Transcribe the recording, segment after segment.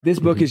This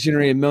book has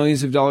generated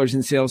millions of dollars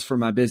in sales for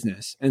my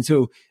business. And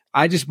so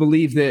I just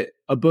believe that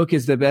a book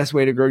is the best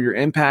way to grow your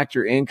impact,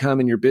 your income,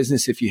 and your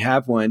business if you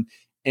have one.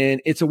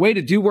 And it's a way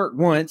to do work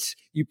once.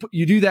 You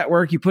do that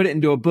work, you put it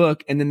into a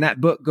book, and then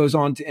that book goes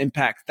on to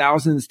impact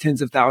thousands,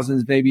 tens of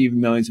thousands, maybe even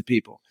millions of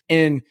people.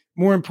 And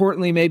more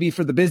importantly, maybe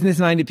for the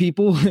business-minded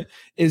people,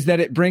 is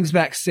that it brings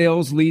back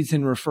sales, leads,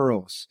 and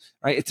referrals,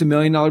 right? It's $1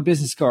 million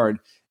business card.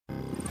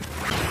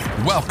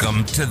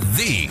 Welcome to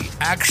the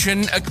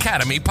Action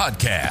Academy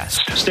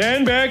podcast.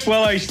 Stand back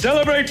while I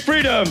celebrate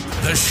freedom.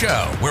 The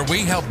show where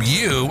we help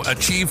you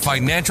achieve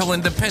financial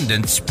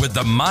independence with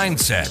the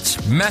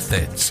mindsets,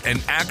 methods,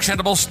 and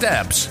actionable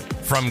steps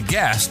from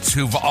guests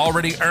who've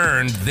already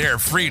earned their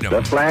freedom.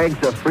 The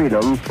flags of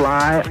freedom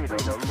fly.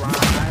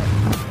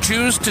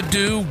 Choose to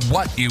do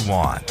what you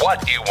want.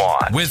 What you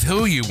want. With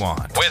who you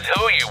want. With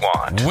who you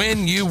want.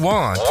 When you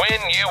want. When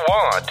you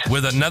want.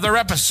 With another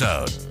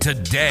episode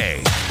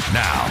today.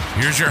 Now,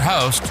 here's your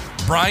host,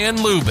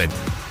 Brian Lubin.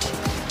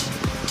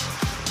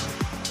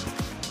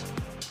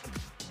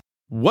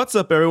 What's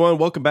up, everyone?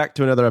 Welcome back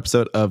to another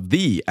episode of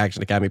the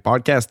Action Academy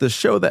podcast, the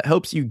show that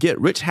helps you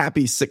get rich,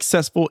 happy,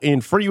 successful,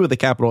 and free with a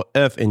capital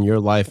F in your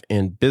life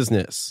and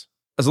business.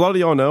 As a lot of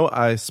y'all know,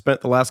 I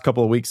spent the last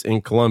couple of weeks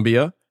in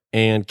Colombia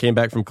and came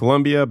back from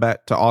Colombia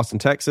back to Austin,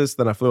 Texas.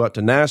 Then I flew out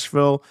to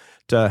Nashville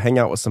to hang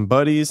out with some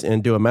buddies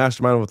and do a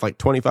mastermind with like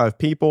 25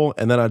 people.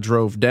 And then I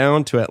drove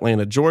down to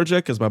Atlanta, Georgia,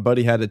 because my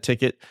buddy had a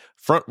ticket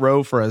front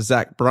row for a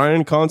Zach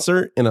Bryan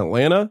concert in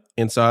Atlanta.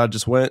 And so I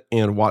just went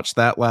and watched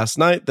that last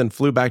night, then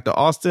flew back to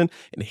Austin.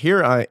 And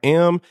here I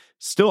am,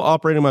 still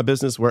operating my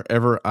business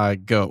wherever I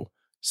go.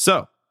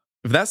 So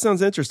if that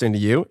sounds interesting to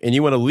you and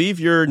you want to leave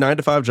your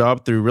 9-to-5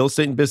 job through real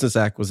estate and business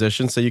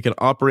acquisition so you can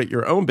operate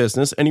your own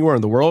business anywhere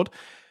in the world,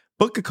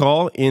 book a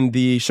call in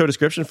the show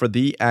description for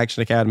the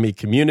Action Academy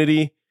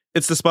community.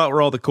 It's the spot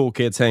where all the cool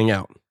kids hang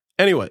out.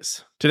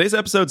 Anyways, today's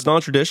episode's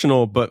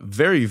non-traditional, but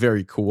very,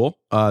 very cool.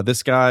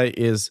 This guy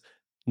is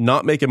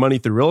not making money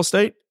through real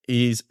estate.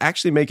 He's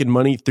actually making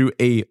money through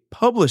a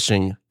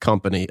publishing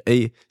company,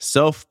 a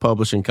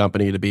self-publishing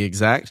company to be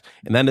exact.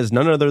 And that is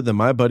none other than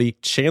my buddy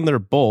Chandler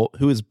Bolt,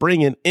 who is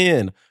bringing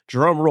in,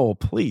 drum roll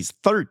please,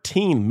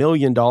 $13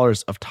 million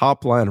of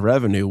top-line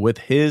revenue with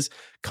his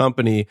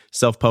company,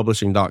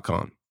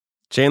 selfpublishing.com.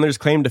 Chandler's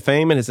claim to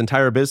fame and his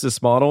entire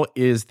business model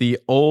is the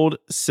old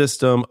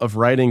system of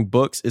writing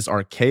books is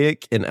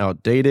archaic and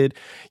outdated.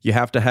 You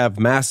have to have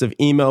massive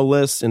email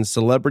lists and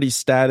celebrity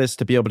status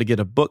to be able to get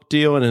a book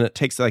deal, and it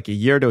takes like a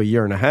year to a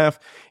year and a half.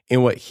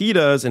 And what he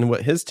does and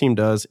what his team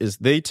does is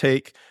they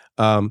take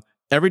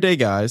everyday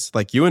guys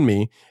like you and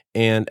me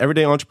and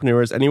everyday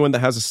entrepreneurs, anyone that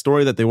has a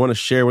story that they want to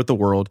share with the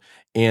world,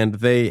 and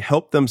they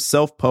help them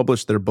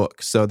self-publish their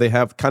book. So they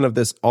have kind of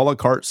this a la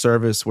carte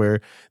service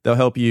where they'll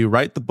help you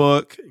write the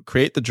book,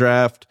 create the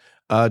draft,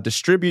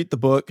 distribute the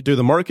book, do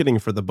the marketing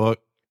for the book,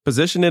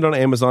 position it on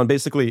Amazon,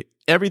 basically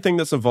everything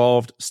that's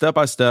involved step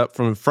by step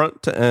from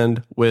front to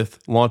end with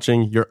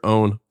launching your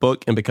own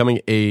book and becoming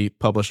a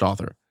published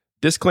author.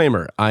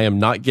 Disclaimer, I am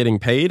not getting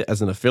paid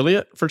as an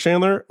affiliate for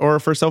Chandler or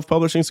for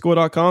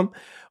selfpublishingschool.com,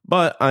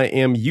 but I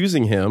am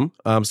using him,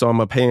 so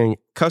I'm a paying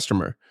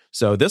customer.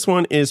 So this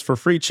one is for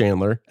free,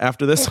 Chandler.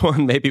 After this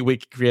one, maybe we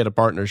can create a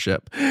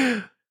partnership.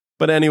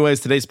 But anyways,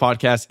 today's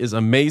podcast is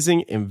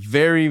amazing and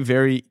very,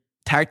 very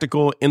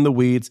tactical, in the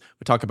weeds.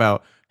 We talk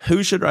about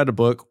who should write a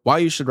book, why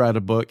you should write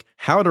a book,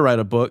 how to write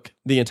a book,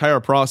 the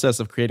entire process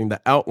of creating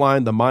the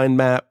outline, the mind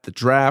map, the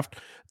draft,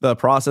 the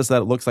process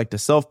that it looks like to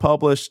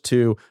self-publish,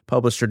 to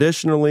publish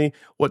traditionally,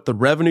 what the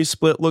revenue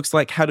split looks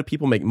like, how do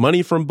people make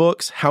money from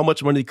books, how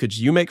much money could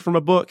you make from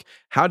a book,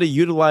 how to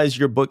utilize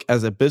your book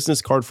as a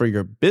business card for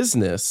your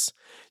business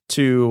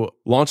to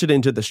launch it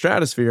into the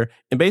stratosphere,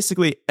 and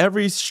basically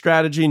every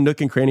strategy,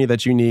 nook and cranny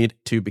that you need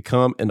to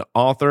become an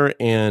author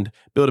and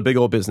build a big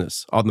old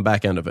business on the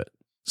back end of it.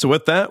 So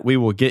with that, we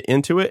will get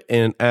into it.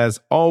 And as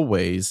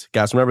always,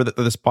 guys, remember that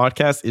this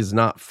podcast is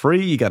not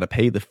free. You got to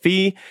pay the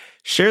fee.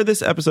 Share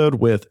this episode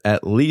with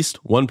at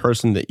least one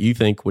person that you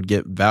think would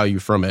get value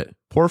from it.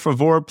 Por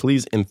favor,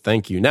 please, and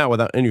thank you. Now,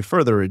 without any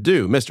further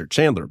ado, Mr.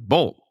 Chandler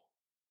Bolt.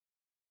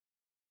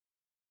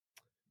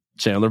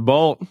 Chandler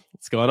Bolt,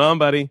 what's going on,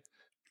 buddy?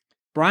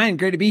 Brian,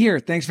 great to be here.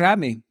 Thanks for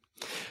having me.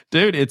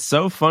 Dude, it's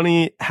so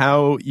funny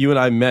how you and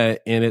I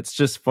met, and it's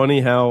just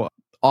funny how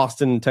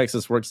Austin,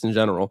 Texas works in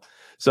general.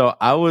 So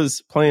I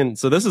was playing,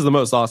 so this is the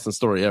most Austin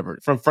story ever,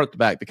 from front to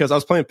back, because I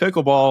was playing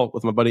pickleball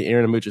with my buddy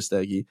Aaron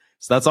Amuchastegui.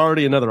 So that's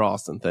already another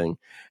Austin thing.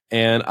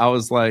 And I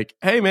was like,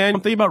 hey man,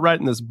 I'm thinking about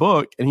writing this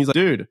book. And he's like,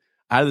 dude,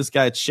 I had this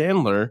guy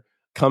Chandler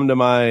come to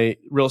my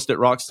Real Estate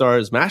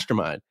Rockstars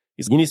mastermind.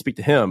 He's like, you need to speak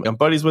to him. I'm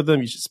buddies with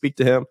him. You should speak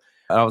to him.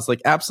 And I was like,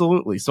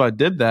 absolutely. So I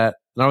did that.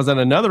 And I was at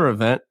another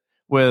event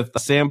with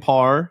Sam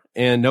Parr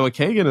and Noah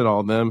Kagan and all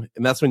of them.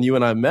 And that's when you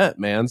and I met,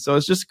 man. So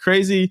it's just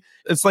crazy.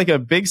 It's like a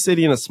big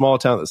city and a small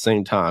town at the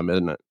same time,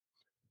 isn't it?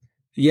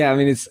 Yeah, I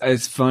mean,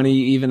 it's funny,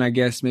 even I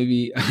guess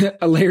maybe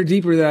a layer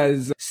deeper that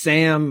is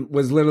Sam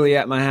was literally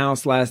at my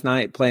house last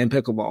night playing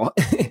pickleball,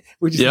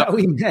 which is how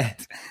we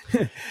met.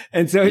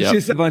 And so it's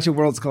just a bunch of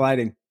worlds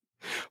colliding.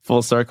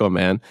 Full circle,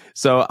 man.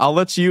 So I'll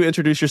let you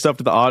introduce yourself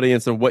to the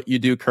audience and what you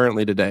do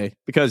currently today,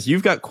 because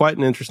you've got quite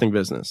an interesting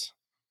business.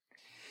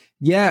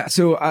 Yeah.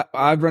 So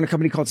I run a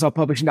company called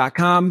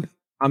selfpublishing.com.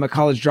 I'm a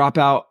college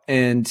dropout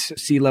and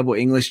C-level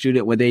English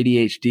student with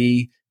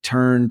ADHD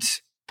turned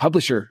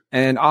publisher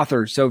and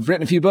author. So I've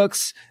written a few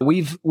books.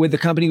 With the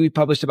company, we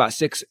published about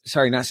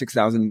not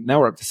 6,000. Now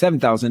we're up to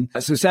 7,000.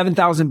 So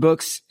 7,000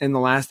 books in the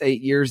last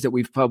 8 years that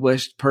we've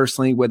published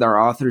personally with our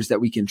authors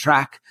that we can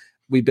track.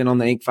 We've been on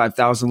the Inc.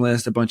 5,000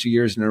 list a bunch of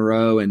years in a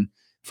row and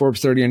Forbes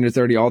 30 under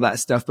 30, all that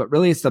stuff. But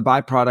really it's the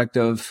byproduct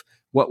of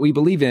what we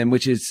believe in,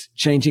 which is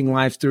changing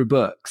lives through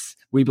books.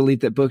 We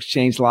believe that books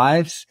change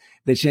lives.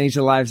 They change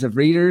the lives of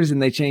readers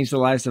and they change the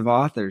lives of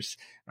authors,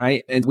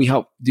 right? And we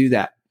help do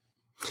that.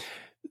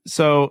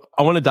 So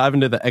I want to dive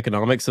into the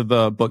economics of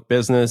the book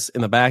business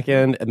in the back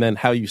end and then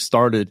how you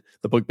started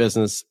the book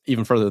business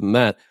even further than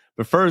that.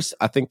 But first,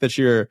 I think that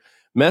your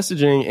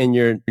messaging and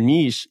your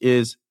niche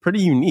is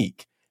pretty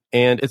unique.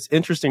 And it's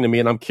interesting to me.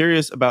 And I'm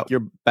curious about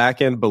your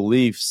back end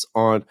beliefs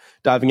on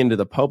diving into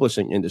the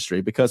publishing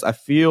industry, because I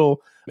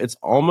feel it's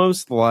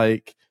almost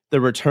like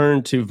the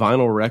return to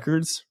vinyl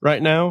records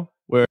right now,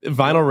 where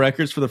vinyl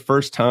records for the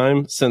first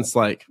time since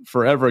like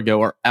forever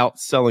ago are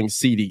outselling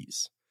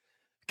CDs.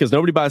 Because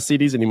nobody buys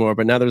CDs anymore,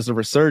 but now there's a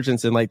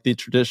resurgence in like the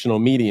traditional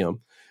medium.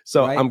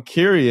 So right. I'm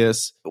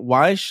curious,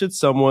 why should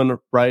someone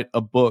write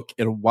a book,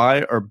 and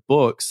why are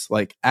books,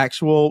 like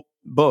actual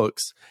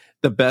books,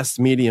 the best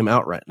medium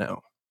out right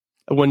now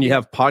when you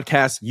have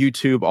podcasts,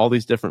 YouTube, all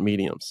these different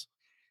mediums?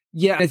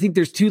 Yeah, I think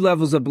there's two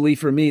levels of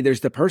belief for me.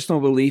 There's the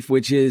personal belief,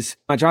 which is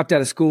I dropped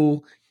out of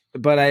school,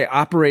 but I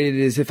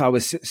operated as if I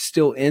was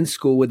still in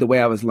school with the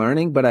way I was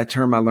learning, but I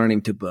turned my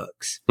learning to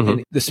books. Mm-hmm.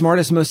 And the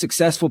smartest, most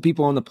successful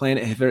people on the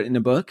planet have written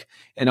a book.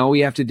 And all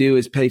we have to do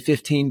is pay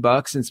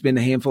 $15 and spend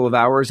a handful of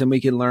hours, and we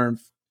can learn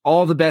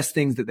all the best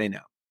things that they know.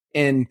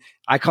 And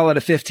I call it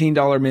a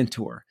 $15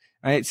 mentor.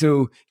 Right.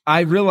 So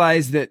I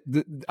realized that,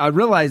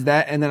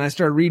 and then I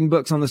started reading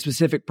books on the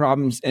specific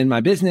problems in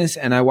my business,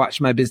 and I watched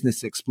my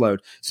business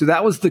explode. So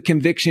that was the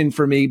conviction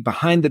for me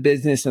behind the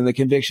business and the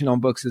conviction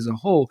on books as a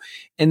whole.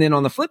 And then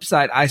on the flip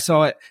side, I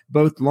saw it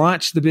both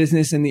launch the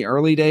business in the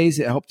early days.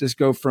 It helped us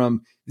go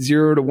from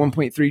 0 to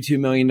 $1.32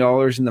 million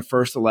in the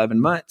first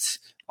 11 months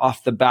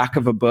off the back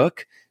of a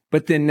book.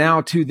 But then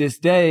now to this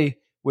day,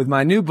 with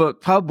my new book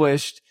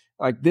published,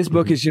 like this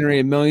book has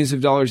generated millions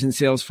of dollars in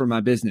sales for my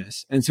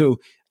business. And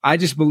so I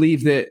just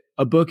believe that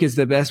a book is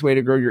the best way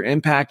to grow your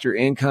impact, your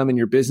income, and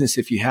your business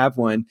if you have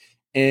one.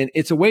 And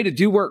it's a way to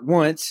do work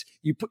once.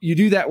 You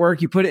do that work,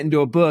 you put it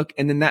into a book,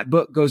 and then that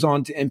book goes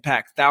on to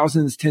impact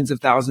thousands, tens of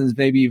thousands,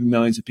 maybe even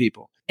millions of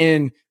people.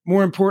 And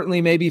more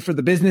importantly, maybe for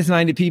the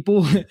business-minded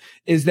people,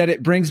 is that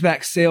it brings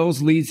back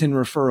sales, leads, and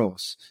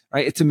referrals,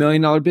 right? It's $1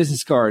 million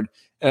business card.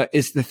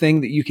 It's the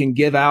thing that you can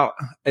give out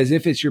as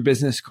if it's your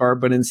business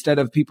card, but instead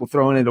of people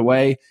throwing it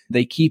away,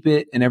 they keep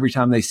it. And every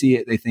time they see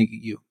it, they think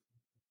of you.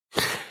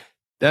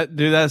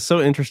 That's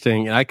so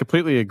interesting. And I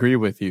completely agree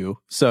with you.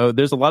 So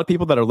there's a lot of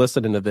people that are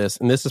listening to this,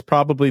 and this is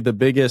probably the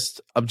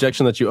biggest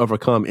objection that you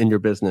overcome in your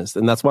business.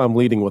 And that's why I'm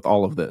leading with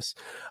all of this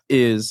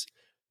is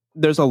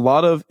there's a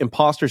lot of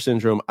imposter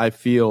syndrome, I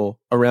feel,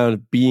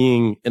 around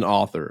being an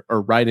author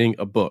or writing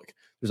a book.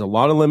 There's a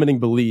lot of limiting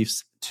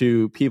beliefs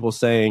to people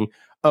saying,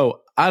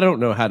 oh, I don't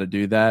know how to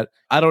do that.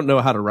 I don't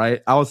know how to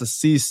write. I was a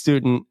C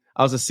student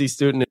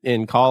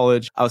in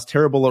college. I was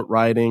terrible at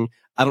writing.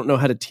 I don't know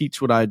how to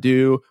teach what I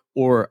do,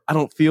 or I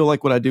don't feel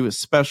like what I do is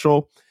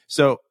special.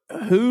 So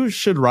who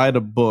should write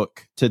a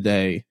book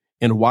today,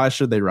 and why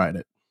should they write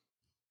it?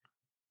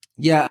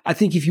 Yeah, I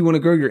think if you want to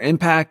grow your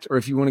impact, or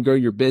if you want to grow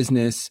your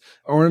business,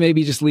 or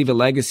maybe just leave a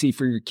legacy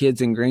for your kids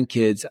and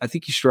grandkids, I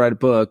think you should write a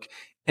book.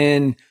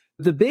 And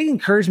the big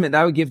encouragement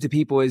that I would give to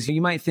people is,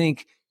 you might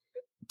think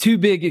two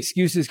big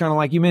excuses, kind of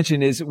like you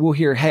mentioned, is we'll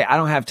hear, hey, I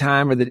don't have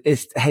time, or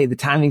hey, the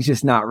timing's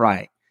just not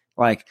right.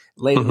 Like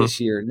later this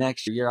year,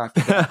 next year, year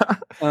after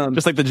that.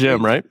 Just like the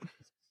gym, right?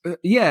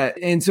 Yeah.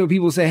 And so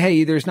people say, hey,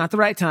 either it's not the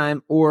right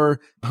time,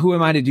 or who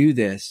am I to do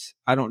this?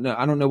 I don't know.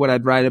 I don't know what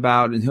I'd write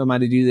about, and who am I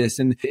to do this?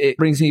 And it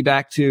brings me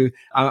back to,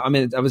 I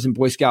was in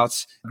Boy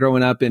Scouts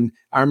growing up, and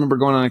I remember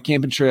going on a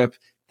camping trip,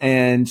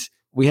 and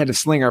we had to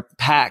sling our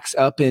packs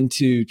up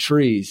into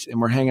trees, and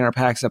we're hanging our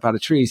packs up out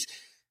of trees.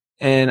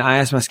 And I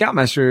asked my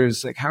scoutmaster,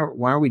 like,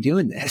 why are we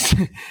doing this?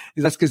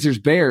 That's because there's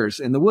bears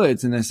in the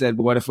woods. And I said,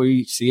 well, what if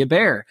we see a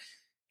bear?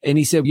 And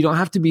he said, you don't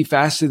have to be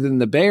faster than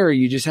the bear.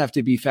 You just have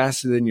to be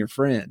faster than your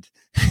friend.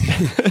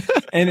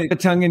 And it's a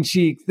tongue in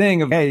cheek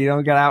thing of, hey, you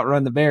don't got to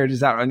outrun the bear,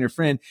 just outrun your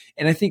friend.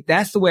 And I think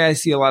that's the way I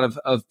see a lot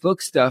of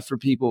book stuff for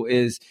people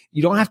is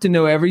you don't have to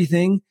know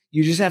everything.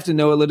 You just have to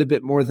know a little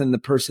bit more than the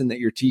person that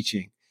you're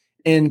teaching.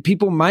 And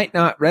people might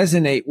not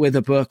resonate with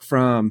a book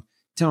from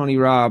Tony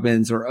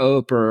Robbins or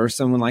Oprah or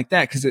someone like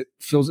that because it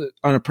feels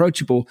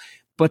unapproachable,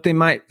 but they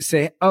might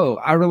say, oh,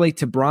 I relate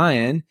to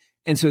Brian.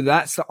 And so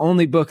that's the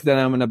only book that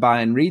I'm going to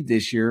buy and read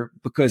this year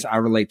because I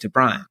relate to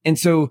Brian. And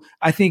so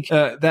I think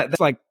that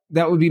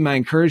would be my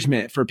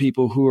encouragement for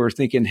people who are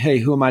thinking, hey,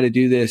 who am I to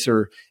do this?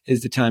 Or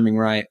is the timing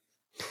right?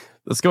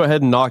 Let's go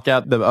ahead and knock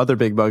out the other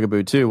big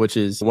bugaboo too, which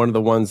is one of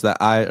the ones that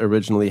I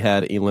originally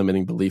had a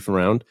limiting belief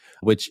around,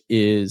 which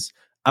is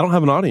I don't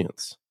have an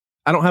audience.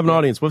 I don't have an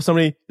audience. What if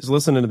somebody is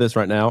listening to this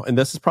right now? And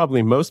this is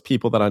probably most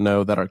people that I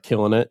know that are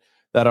killing it,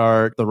 that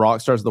are the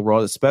rock stars of the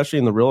world, especially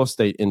in the real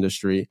estate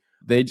industry.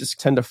 They just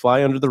tend to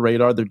fly under the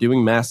radar. They're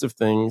doing massive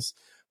things.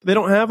 They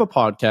don't have a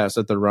podcast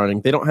that they're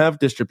running. They don't have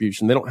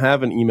distribution. They don't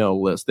have an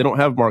email list. They don't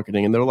have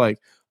marketing. And they're like,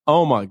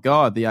 oh my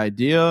God, the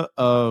idea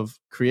of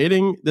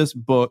creating this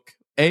book,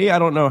 A, I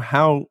don't know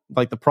how,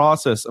 like the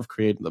process of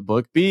creating the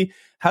book. B,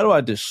 how do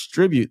I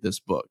distribute this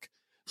book?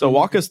 So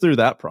walk us through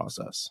that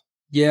process.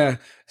 Yeah.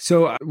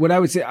 So what I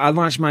would say, I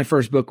launched my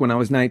first book when I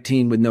was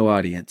 19 with no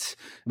audience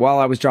while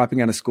I was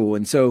dropping out of school.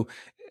 And so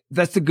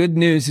that's the good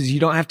news is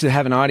you don't have to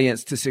have an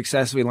audience to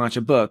successfully launch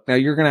a book. Now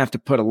you're going to have to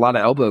put a lot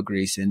of elbow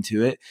grease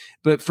into it.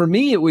 But for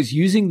me, it was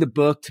using the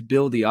book to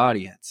build the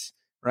audience.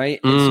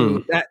 Right.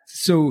 And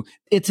so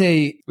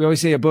we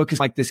always say a book is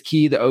like this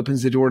key that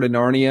opens the door to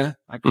Narnia,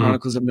 like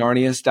Chronicles of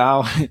Narnia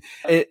style.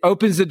 It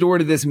opens the door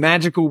to this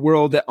magical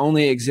world that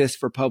only exists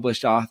for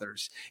published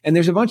authors. And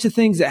there's a bunch of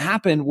things that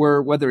happen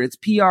where, whether it's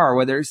PR,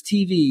 whether it's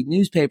TV,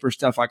 newspaper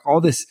stuff, like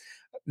all this,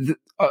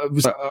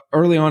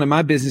 early on in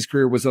my business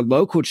career was a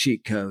local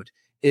cheat code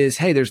is,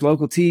 hey, there's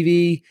local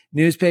TV,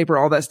 newspaper,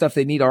 all that stuff.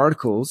 They need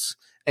articles.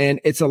 And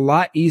it's a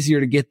lot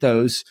easier to get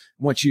those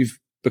once you've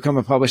become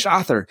a published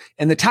author.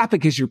 And the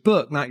topic is your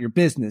book, not your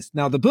business.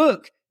 Now the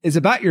book is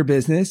about your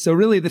business. So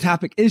really the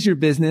topic is your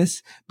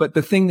business, but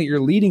the thing that you're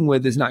leading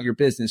with is not your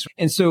business.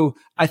 And so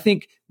I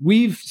think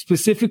we've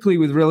specifically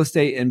with real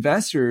estate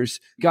investors,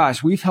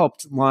 gosh, we've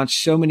helped launch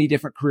so many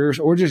different careers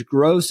or just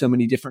grow so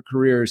many different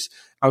careers.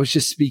 I was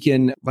just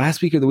speaking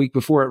last week or the week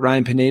before at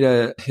Ryan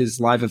Pineda, his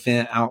live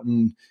event out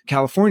in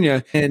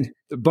California. And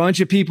a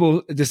bunch of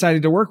people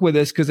decided to work with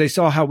us because they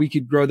saw how we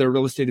could grow their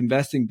real estate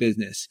investing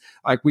business.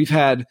 Like we've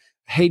had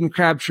Hayden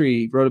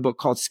Crabtree wrote a book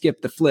called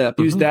Skip the Flip.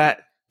 Use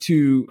that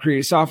to create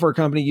a software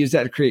company, use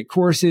that to create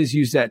courses,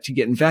 use that to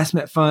get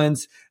investment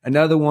funds.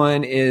 Another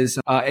one is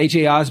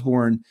AJ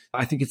Osborne.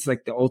 I think it's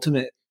like the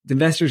ultimate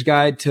investor's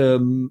guide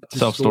to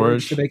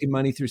self-storage, to making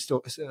money through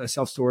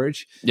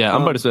self-storage. Yeah,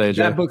 I'm about to say AJ.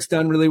 That book's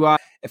done really well.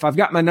 If I've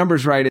got my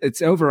numbers right,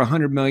 it's over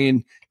 100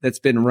 million that's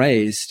been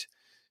raised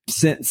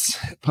since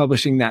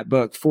publishing that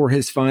book for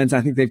his funds. I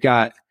think they've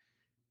got,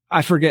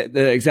 I forget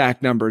the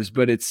exact numbers,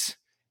 but it's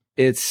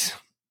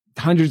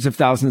hundreds of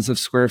thousands of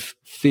square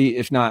feet,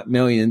 if not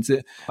millions.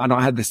 I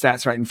don't have the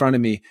stats right in front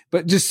of me,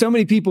 but just so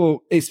many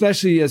people,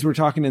 especially as we're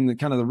talking in the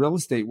kind of the real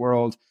estate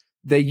world,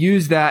 they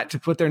use that to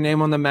put their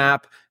name on the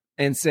map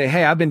and say,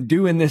 hey, I've been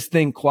doing this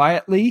thing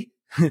quietly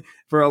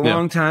for a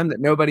long time that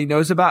nobody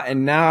knows about.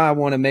 And now I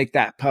want to make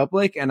that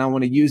public and I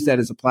want to use that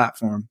as a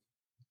platform.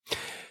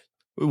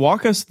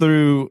 Walk us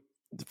through,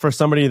 for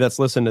somebody that's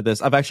listened to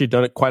this, I've actually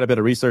done quite a bit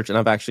of research and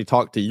I've actually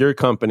talked to your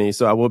company.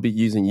 So I will be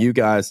using you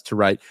guys to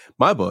write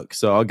my book.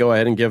 So I'll go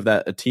ahead and give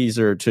that a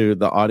teaser to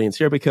the audience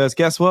here because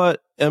guess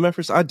what?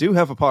 MFers, I do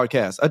have a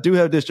podcast. I do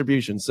have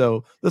distribution.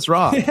 So let's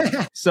rock.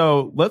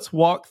 So let's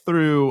walk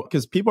through,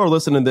 because people are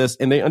listening to this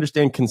and they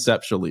understand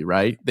conceptually,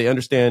 right? They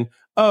understand,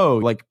 oh,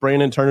 like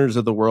Brandon Turner's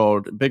of the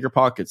world, Bigger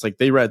Pockets, like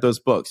they read those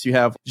books. You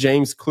have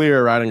James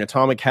Clear writing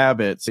Atomic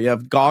Habits. You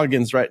have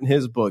Goggins writing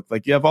his book.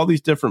 Like you have all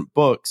these different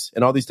books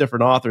and all these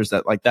different authors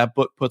that like that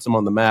book puts them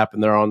on the map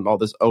and they're on all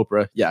this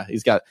Oprah. Yeah,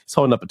 he's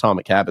holding up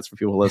Atomic Habits for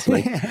people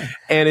listening.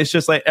 And it's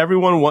just like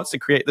everyone wants to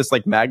create this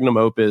like magnum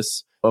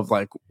opus of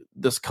like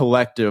this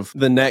collective,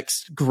 the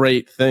next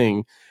great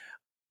thing.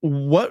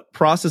 What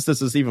process does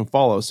this even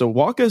follow? So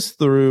walk us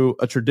through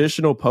a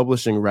traditional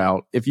publishing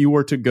route. If you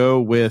were to go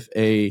with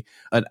an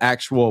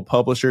actual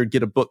publisher,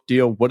 get a book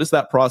deal, what does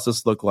that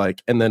process look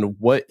like? And then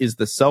what is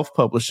the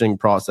self-publishing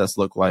process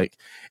look like?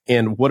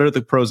 And what are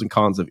the pros and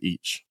cons of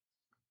each?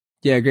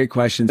 Yeah, great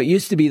question. It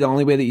used to be the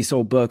only way that you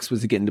sold books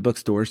was to get into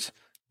bookstores.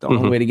 The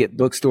only way to get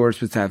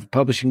bookstores was to have a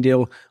publishing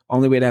deal.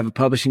 Only way to have a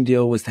publishing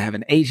deal was to have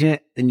an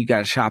agent. Then you got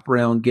to shop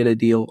around, get a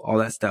deal, all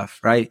that stuff,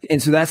 right?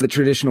 And so that's the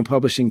traditional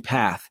publishing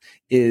path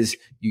is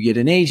you get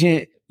an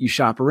agent, you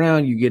shop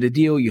around, you get a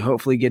deal, you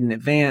hopefully get an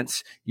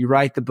advance, you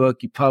write the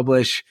book, you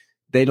publish.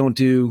 They don't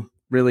do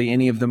really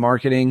any of the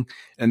marketing.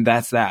 And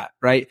that's that,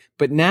 right?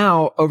 But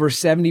now over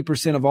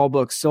 70% of all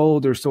books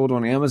sold are sold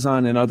on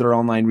Amazon and other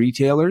online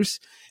retailers.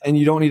 And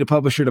you don't need a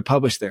publisher to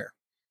publish there.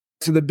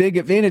 So the big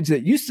advantage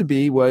that used to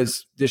be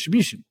was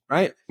distribution,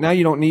 right? Now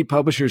you don't need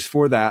publishers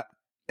for that.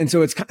 And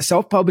so it's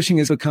self-publishing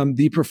has become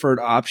the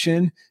preferred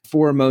option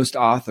for most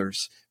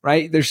authors,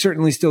 right? There's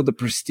certainly still the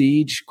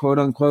prestige, quote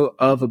unquote,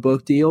 of a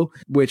book deal,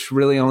 which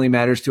really only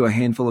matters to a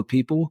handful of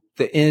people.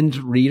 The end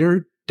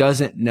reader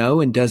doesn't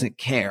know and doesn't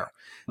care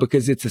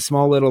because it's a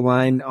small little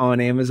line on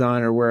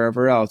Amazon or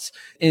wherever else.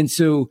 And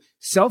so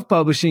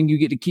self-publishing, you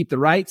get to keep the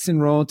rights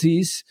and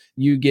royalties.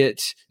 You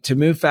get to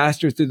move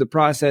faster through the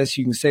process.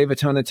 You can save a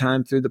ton of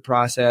time through the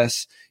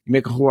process. You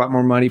make a whole lot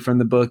more money from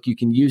the book. You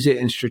can use it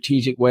in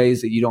strategic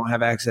ways that you don't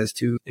have access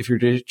to if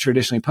you're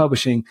traditionally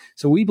publishing.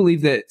 So we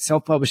believe that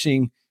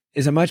self-publishing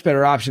is a much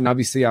better option.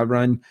 Obviously, I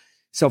run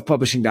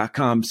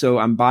selfpublishing.com, so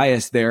I'm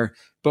biased there.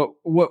 But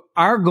what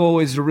our goal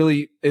is to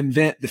really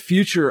invent the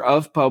future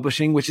of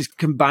publishing, which is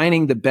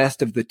combining the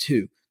best of the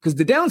two. Because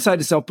the downside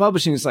to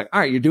self-publishing is like, all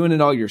right, you're doing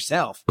it all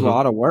yourself. A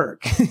lot of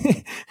work.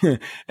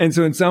 And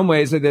so in some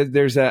ways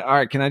there's all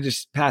right, can I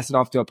just pass it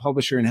off to a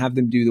publisher and have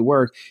them do the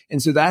work?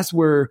 And so that's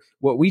where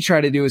what we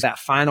try to do is that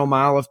final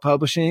mile of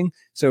publishing.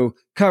 So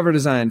cover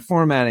design,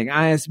 formatting,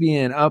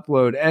 ISBN,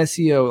 upload,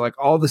 SEO, like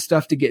all the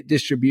stuff to get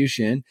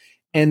distribution.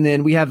 And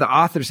then we have the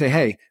author say,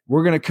 hey,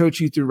 we're going to coach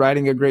you through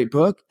writing a great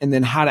book and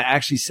then how to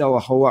actually sell a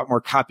whole lot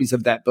more copies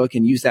of that book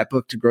and use that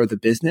book to grow the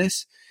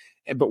business.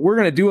 But we're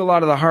going to do a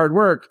lot of the hard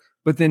work,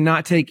 but then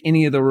not take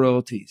any of the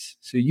royalties.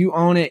 So you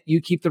own it,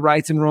 you keep the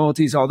rights and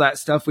royalties, all that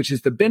stuff, which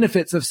is the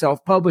benefits of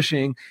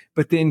self-publishing,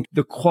 but then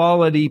the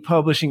quality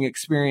publishing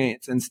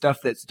experience and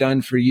stuff that's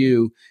done for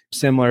you,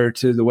 similar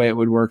to the way it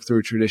would work through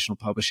a traditional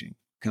publishing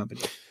company.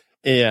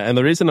 Yeah, and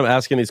the reason I'm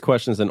asking these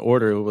questions in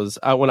order was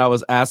when I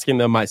was asking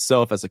them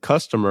myself as a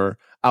customer,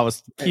 I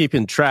was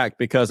keeping track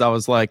because I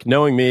was like,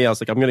 knowing me, I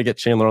was like, I'm going to get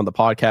Chandler on the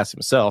podcast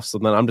himself. So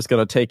then I'm just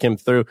going to take him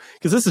through,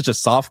 because this is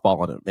just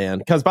softballing it, man.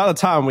 Because by the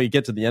time we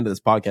get to the end of this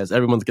podcast,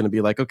 everyone's going to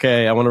be like,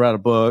 okay, I want to write a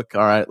book.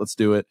 All right, let's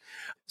do it.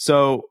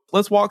 So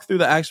let's walk through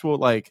the actual,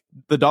 like,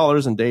 the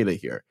dollars and data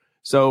here.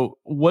 So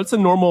what's a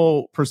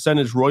normal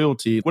percentage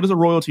royalty? What does a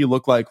royalty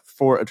look like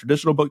for a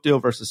traditional book deal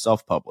versus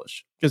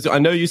self-publish? Because I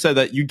know you said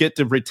that you get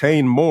to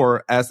retain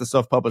more as the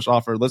self-published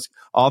author. Let's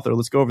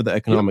go over the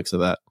economics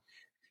of that.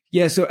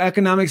 Yeah. So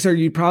economics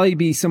you'd probably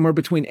be somewhere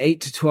between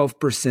 8 to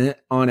 12%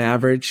 on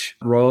average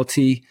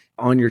royalty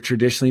on your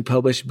traditionally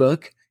published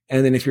book.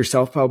 And then if you're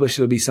self-published,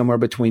 it'll be somewhere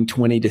between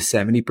 20 to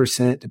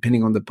 70%,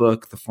 depending on the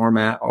book, the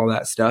format, all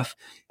that stuff.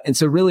 And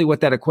so really what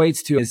that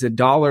equates to is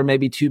 $1,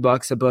 maybe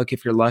 $2 a book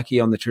if you're lucky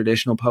on the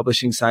traditional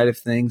publishing side of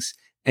things,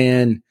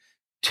 and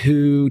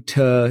 $2 to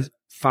 $5,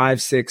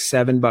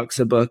 $6, $7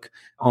 a book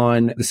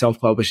on the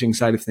self-publishing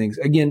side of things.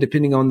 Again,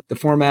 depending on the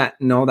format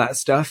and all that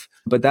stuff,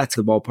 but that's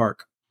the ballpark.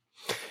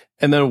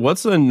 And then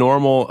what's a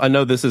normal, I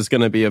know this is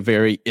going to be a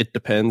very it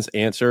depends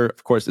answer.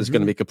 Of course, it's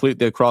going to be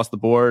completely across the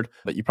board,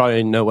 but you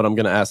probably know what I'm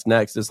going to ask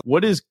next is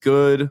what is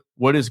good,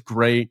 what is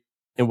great,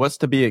 and what's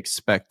to be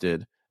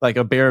expected? Like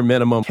a bare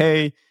minimum.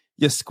 Hey,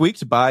 you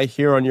squeaked by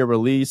here on your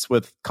release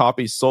with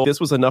copies sold. This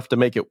was enough to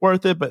make it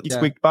worth it, but you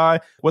squeaked by.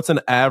 What's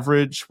an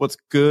average? What's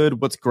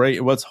good? What's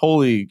great? What's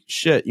holy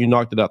shit? You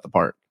knocked it out the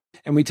park.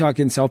 And we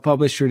talking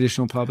self-published,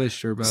 traditional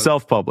published, or both?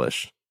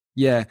 Self-published.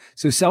 Yeah.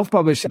 So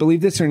self-published,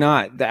 believe this or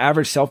not, the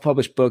average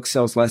self-published book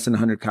sells less than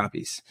 100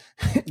 copies.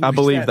 I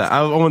believe that.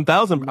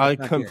 I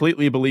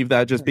completely believe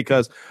that just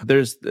because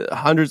there's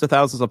hundreds of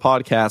thousands of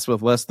podcasts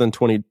with less than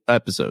 20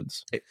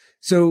 episodes.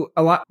 So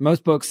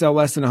most books sell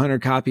less than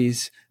 100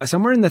 copies.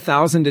 Somewhere in the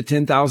 1,000 to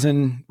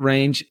 10,000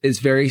 range is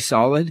very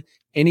solid.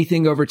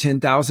 Anything over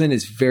 10,000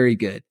 is very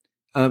good.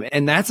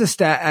 And that's a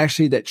stat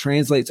actually that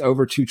translates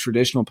over to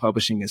traditional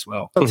publishing as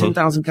well.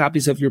 10,000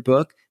 copies of your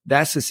book,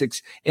 that's a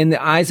success. In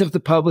the eyes of the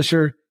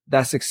publisher,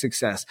 that's a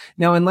success.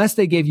 Now, unless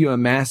they gave you a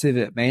massive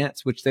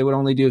advance, which they would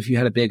only do if you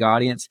had a big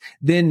audience,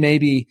 then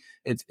maybe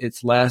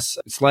it's less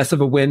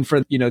of a win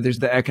for, there's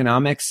the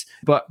economics,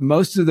 but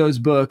most of those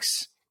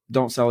books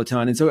don't sell a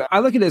ton. And so I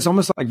look at it as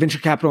almost like venture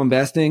capital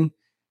investing,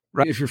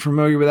 right? If you're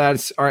familiar with that,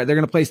 it's all right, they're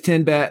going to place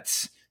 10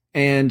 bets.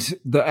 And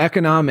the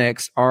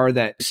economics are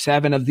that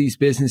 7 of these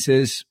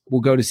businesses will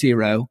go to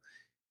zero.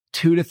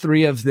 2 to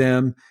 3 of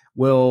them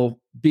will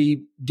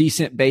be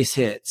decent base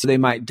hits. So they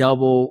might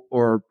double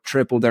or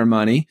triple their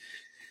money.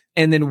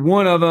 And then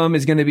 1 of them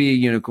is going to be a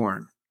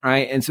unicorn,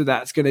 right? And so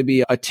that's going to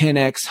be a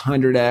 10x,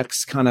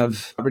 100x kind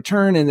of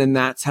return. And then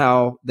that's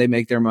how they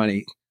make their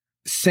money.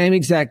 Same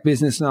exact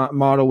business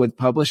model with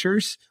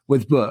publishers,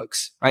 with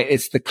books, right?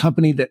 It's the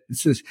company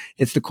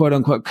it's the quote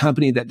unquote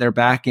company that they're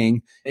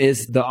backing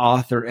is the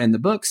author and the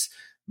books.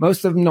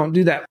 Most of them don't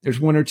do that. There's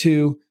 1 or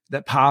 2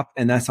 that pop,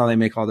 and that's how they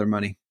make all their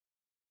money.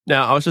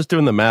 Now, I was just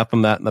doing the math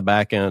on that in the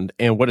back end,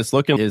 and what it's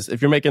looking is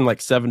if you're making like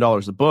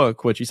 $7 a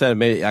book, which you said it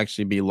may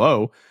actually be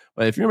low,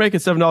 but if you're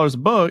making $7 a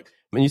book,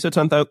 and you said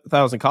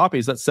 10,000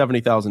 copies, that's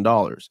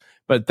 $70,000.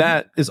 But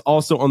that is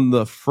also on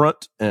the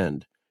front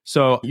end.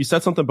 So you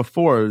said something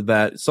before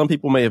that some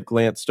people may have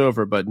glanced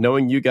over, but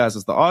knowing you guys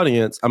as the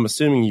audience, I'm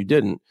assuming you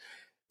didn't.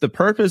 The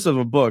purpose of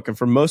a book, and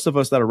for most of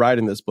us that are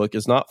writing this book,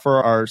 is not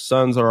for our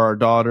sons or our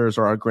daughters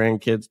or our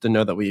grandkids to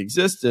know that we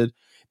existed.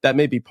 That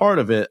may be part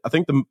of it. I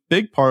think the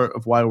big part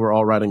of why we're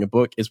all writing a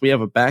book is we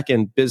have a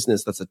back-end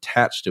business that's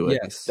attached to it.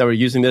 Yes. That we're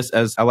using this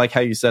as, I like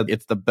how you said,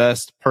 it's the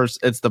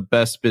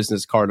best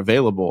business card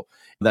available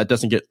that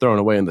doesn't get thrown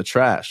away in the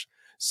trash.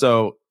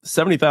 So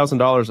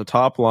 $70,000 a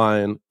top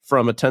line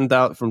from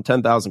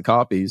 10,000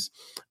 copies.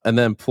 And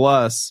then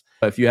plus,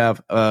 if you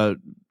have a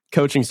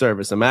coaching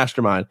service, a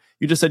mastermind,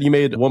 you just said you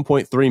made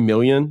 $1.3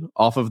 million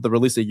off of the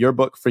release of your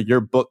book for your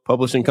book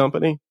publishing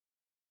company.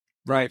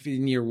 Right.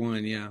 In year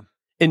 1. Yeah.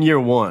 In year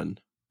 1.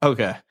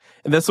 Okay.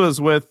 And this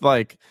was with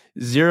like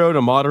 0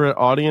 to moderate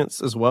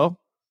audience as well?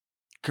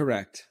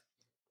 Correct.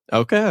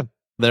 Okay.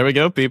 There we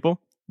go, people.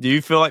 Do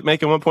you feel like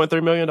making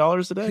 $1.3 million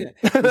a day?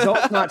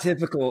 Results not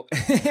typical.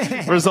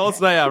 Results,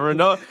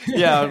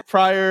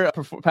 prior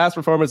past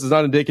performance is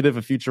not indicative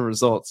of future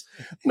results.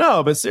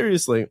 No, but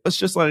seriously, it's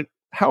just like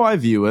how I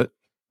view it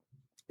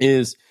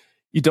is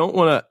you don't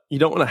want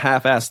to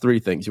half-ass three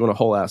things. You want to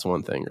whole-ass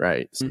one thing,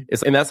 right?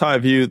 And that's how I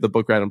view the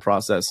book writing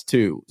process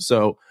too.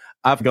 So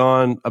I've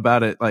gone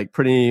about it like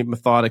pretty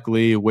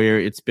methodically, where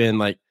it's been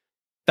like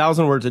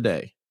 1,000 words a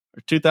day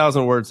or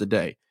 2,000 words a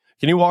day.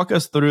 Can you walk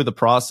us through the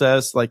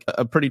process, like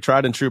a pretty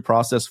tried and true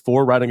process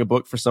for writing a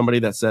book for somebody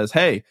that says,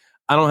 hey,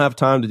 I don't have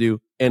time to do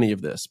any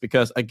of this?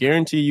 Because I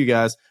guarantee you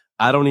guys,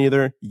 I don't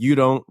either. You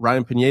don't.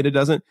 Ryan Pineda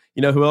doesn't.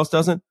 You know who else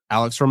doesn't?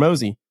 Alex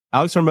Hormozy.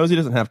 Alex Hormozy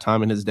doesn't have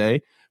time in his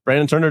day.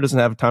 Brandon Turner doesn't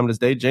have time in his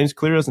day. James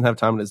Clear doesn't have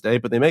time in his day,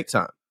 but they make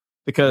time.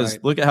 Because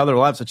look at how their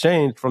lives have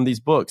changed from these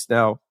books.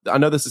 Now, I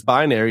know this is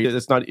binary.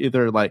 It's not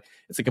either like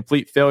it's a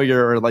complete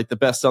failure or like the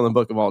best-selling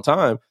book of all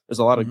time. There's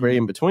a lot of gray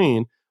in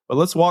between. But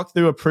let's walk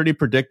through a pretty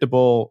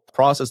predictable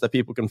process that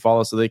people can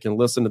follow so they can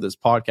listen to this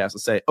podcast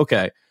and say,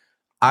 okay,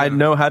 I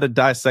know how to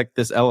dissect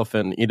this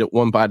elephant and eat it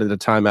one bite at a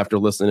time after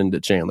listening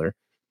to Chandler.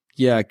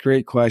 Yeah,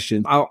 great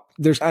question.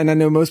 And I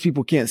know most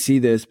people can't see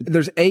this, but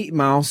there's 8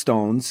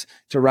 milestones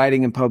to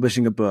writing and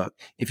publishing a book.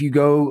 If you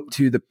go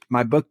to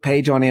my book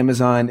page on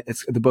Amazon,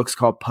 the book's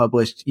called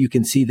Published. You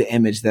can see the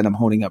image that I'm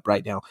holding up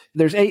right now.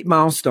 There's 8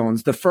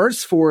 milestones. The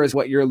first 4 is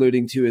what you're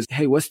alluding to is,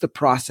 hey, what's the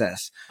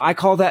process? I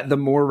call that the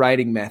MORE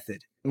writing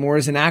method. MORE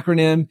is an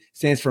acronym,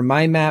 stands for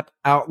mind map,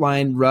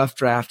 outline, rough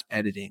draft,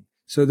 editing.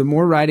 So the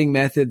MORE writing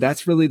method,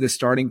 that's really the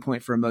starting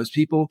point for most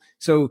people.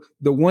 So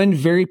the one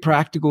very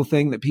practical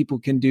thing that people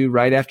can do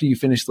right after you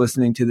finish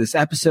listening to this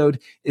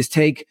episode is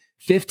take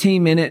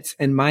 15 minutes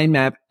and mind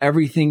map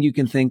everything you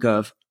can think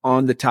of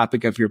on the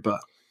topic of your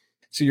book.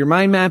 So you're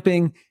mind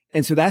mapping.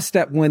 And so that's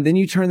step 1. Then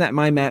you turn that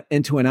mind map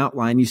into an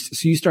outline.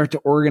 So you start to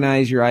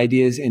organize your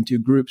ideas into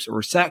groups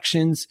or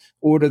sections,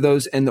 order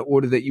those in the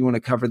order that you want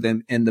to cover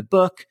them in the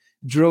book.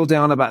 Drill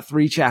down about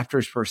 3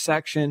 chapters per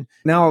section.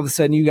 Now all of a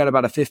sudden you got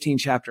about a 15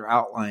 chapter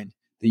outline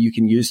that you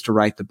can use to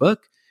write the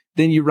book.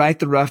 Then you write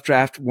the rough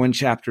draft 1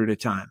 chapter at a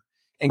time.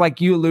 And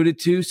like you alluded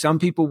to, some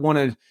people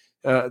want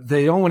to,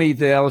 they don't want to eat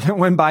the elephant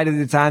one bite at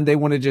a time. They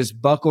want to just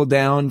buckle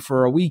down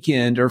for a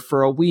weekend or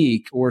for a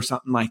week or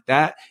something like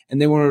that. And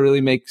they want to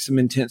really make some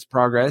intense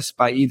progress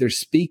by either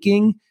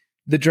speaking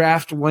the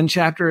draft 1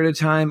 chapter at a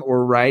time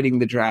or writing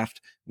the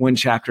draft 1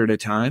 chapter at a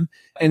time.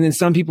 And then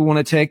some people want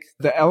to take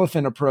the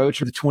elephant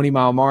approach or the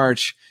 20-mile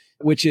march,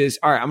 which is,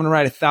 all right, I'm going to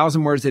write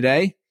 1,000 words a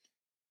day.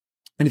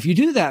 And if you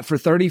do that for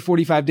 30,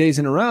 45 days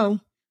in a row,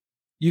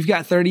 you've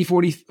got 30,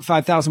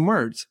 45,000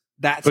 words.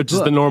 Which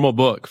is the normal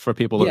book for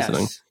people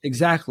listening. Yes,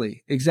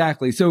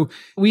 exactly. So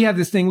we have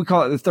this thing, we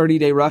call it the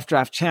 30-day rough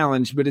draft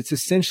challenge, but it's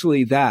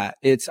essentially that.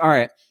 It's, all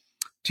right,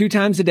 2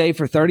 times a day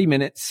for 30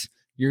 minutes,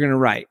 you're going to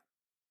write.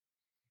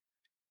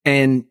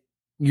 And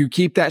you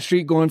keep that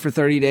streak going for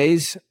 30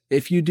 days.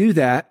 If you do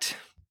that,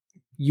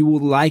 you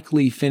will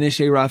likely finish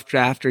a rough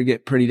draft or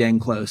get pretty dang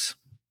close.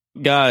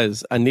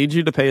 Guys, I need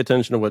you to pay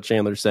attention to what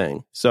Chandler's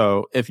saying.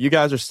 So if you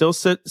guys are still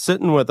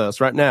sitting with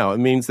us right now, it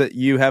means that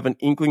you have an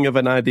inkling of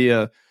an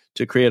idea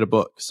to create a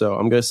book. So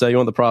I'm going to sell you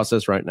on the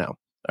process right now.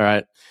 All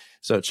right.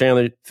 So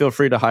Chandler, feel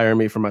free to hire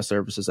me for my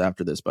services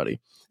after this,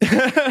 buddy.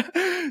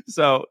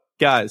 So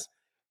guys,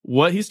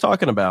 what he's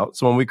talking about.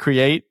 So when we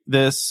create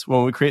this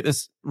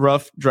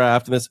rough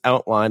draft and this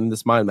outline and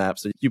this mind map,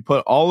 so you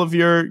put all of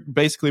your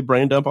basically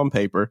brain dump on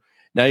paper.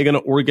 Now you're going to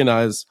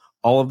organize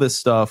all of this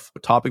stuff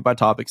topic by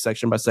topic,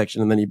 section by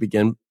section, and then you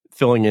begin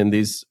filling in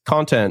these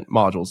content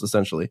modules,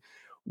 essentially.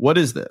 What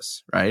is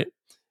this, right?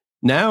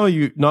 Now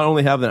you not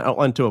only have an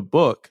outline to a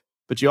book,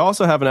 but you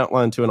also have an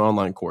outline to an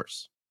online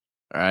course,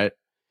 all right?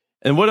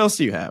 And what else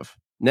do you have?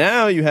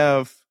 Now you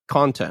have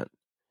content.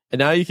 And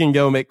now you can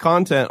go make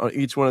content on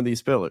each one of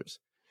these pillars.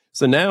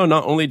 So now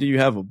not only do you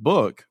have a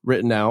book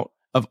written out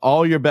of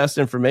all your best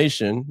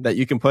information that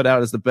you can put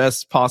out as the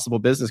best possible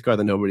business card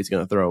that nobody's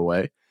going to throw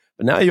away,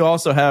 but now you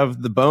also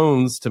have the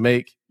bones to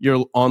make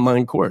your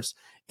online course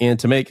and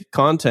to make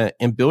content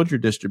and build your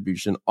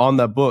distribution on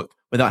that book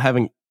without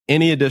having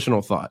any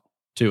additional thought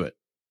to it.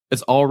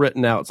 It's all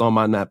written out. It's all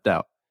mind mapped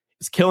out.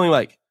 It's killing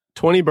like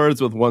 20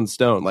 birds with 1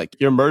 stone. Like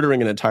you're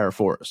murdering an entire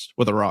forest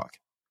with a rock.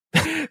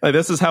 Like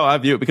this is how I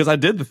view it because I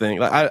did the thing.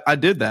 Like I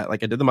did that.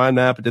 Like I did the mind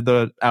map, I did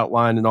the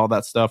outline and all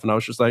that stuff. And I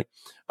was just like,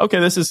 okay,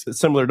 this is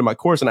similar to my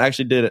course. And I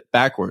actually did it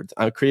backwards.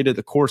 I created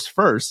the course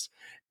first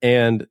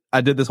and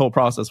I did this whole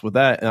process with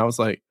that. And I was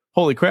like,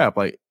 holy crap.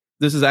 Like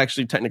this is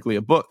actually technically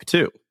a book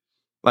too.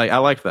 Like I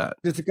like that.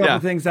 Just a couple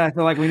of things that I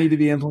feel like we need to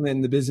be implementing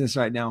in the business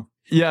right now.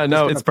 Yeah,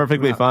 no, it's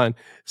perfectly fine.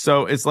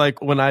 So it's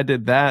like when I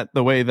did that,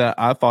 the way that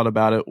I thought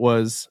about it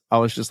was I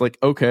was just like,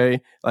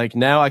 okay, like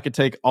now I could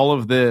take all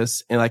of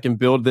this and I can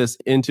build this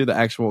into the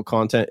actual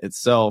content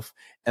itself.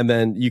 And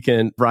then you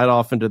can ride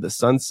off into the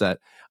sunset.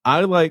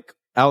 I like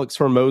Alex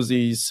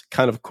Hormozy's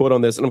kind of quote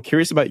on this, and I'm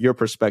curious about your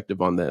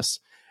perspective on this.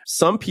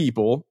 Some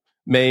people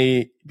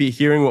may be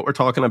hearing what we're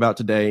talking about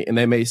today and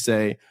they may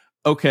say,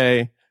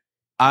 okay,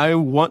 I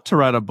want to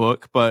write a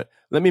book, but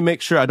let me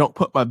make sure I don't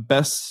put my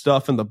best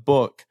stuff in the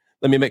book.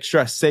 Let me make sure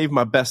I save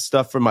my best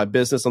stuff for my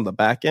business on the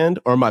back end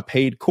or my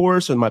paid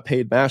course or my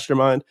paid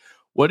mastermind.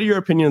 What are your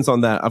opinions on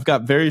that? I've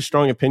got very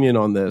strong opinion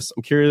on this.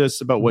 I'm curious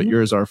about what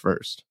yours are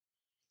first.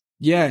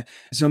 Yeah.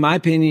 So my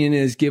opinion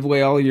is give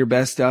away all your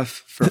best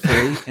stuff for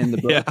free in the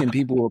book and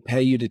people will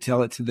pay you to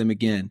tell it to them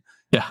again.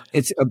 Yeah.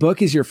 It's a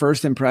book is your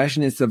first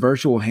impression. It's the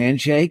virtual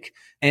handshake.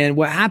 And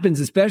what happens,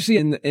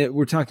 especially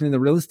we're talking in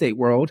the real estate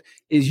world,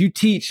 is you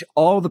teach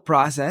all the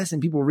process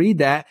and people read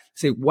that,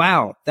 say,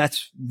 wow,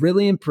 that's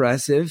really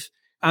impressive.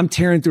 I'm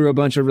tearing through a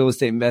bunch of real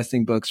estate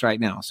investing books right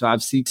now. So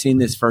I've seen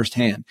this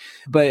firsthand,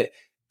 but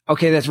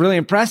okay, that's really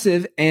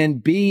impressive.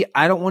 And B,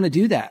 I don't want to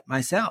do that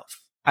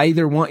myself. I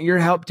either want your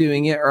help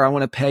doing it or I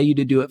want to pay you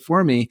to do it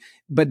for me.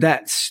 But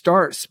that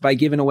starts by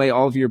giving away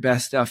all of your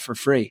best stuff for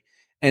free.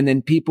 And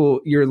then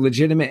you're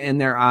legitimate in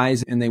their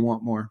eyes and they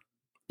want more.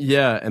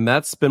 Yeah. And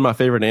that's been my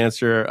favorite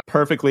answer.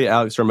 Perfectly,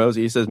 Alex Ramosi.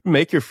 He says,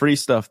 make your free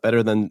stuff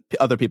better than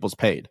other people's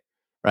paid.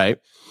 Right.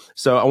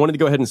 So I wanted to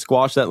go ahead and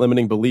squash that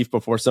limiting belief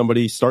before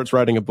somebody starts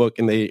writing a book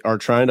and they are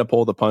trying to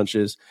pull the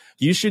punches.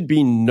 You should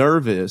be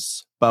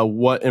nervous about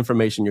what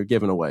information you're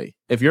giving away.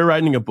 If you're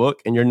writing a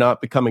book and you're not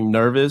becoming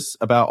nervous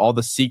about all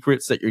the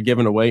secrets that you're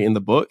giving away in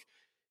the book,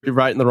 you're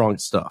writing the wrong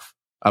stuff,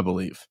 I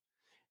believe.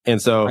 And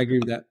so I agree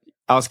with that.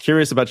 I was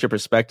curious about your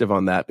perspective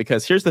on that,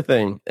 because here's the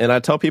thing, and I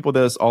tell people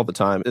this all the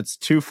time. It's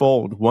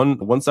twofold.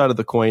 One side of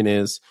the coin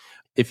is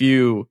if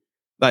you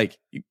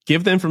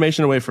give the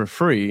information away for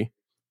free,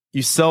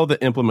 you sell the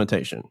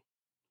implementation,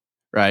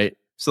 right?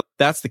 So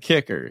that's the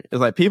kicker. It's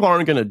like people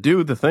aren't going to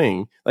do the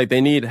thing. Like they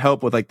need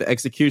help with the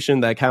execution,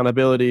 the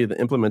accountability, the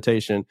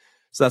implementation.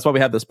 So that's why we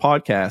have this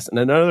podcast. And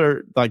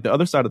another, the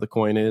other side of the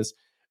coin is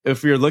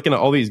if you're looking at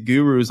all these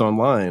gurus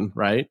online,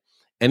 right?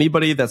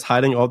 Anybody that's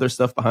hiding all their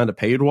stuff behind a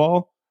paid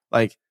wall,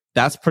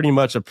 that's pretty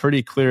much a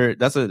clear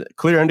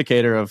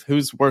indicator of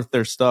who's worth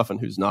their stuff and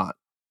who's not.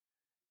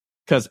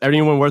 Because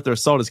anyone worth their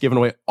salt is giving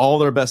away all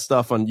their best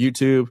stuff on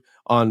YouTube,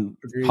 on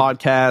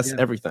podcasts,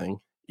 everything.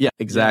 Yeah,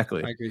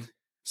 exactly. Yeah, I agree.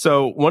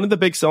 So one of the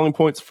big selling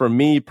points for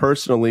me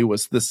personally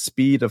was the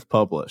speed of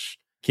publish.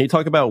 Can you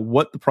talk about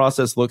what the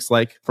process looks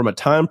like from a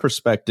time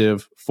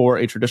perspective for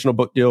a traditional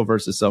book deal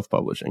versus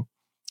self-publishing?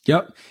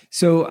 Yep.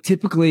 So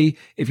typically,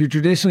 if you're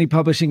traditionally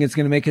publishing, it's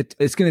going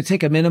to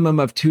take a minimum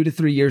of 2 to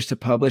 3 years to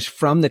publish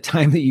from the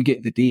time that you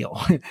get the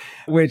deal,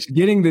 which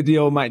getting the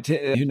deal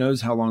who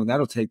knows how long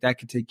that'll take. That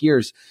could take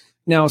years.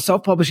 Now,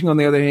 self-publishing, on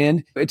the other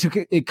hand,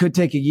 it could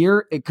take a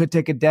year, it could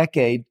take a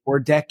decade or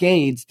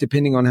decades,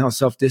 depending on how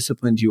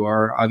self-disciplined you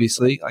are.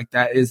 Obviously,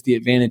 that is the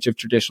advantage of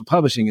traditional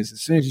publishing, is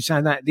as soon as you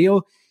sign that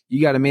deal,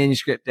 you got a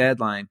manuscript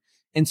deadline.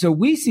 And so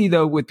we see,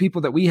 though, with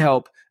people that we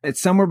help,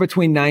 it's somewhere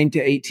between 9 to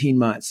 18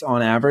 months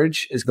on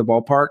average is the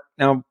ballpark.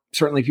 Now,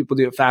 certainly people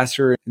do it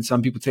faster and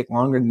some people take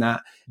longer than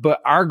that.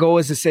 But our goal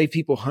is to save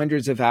people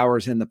hundreds of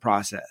hours in the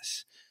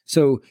process.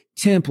 So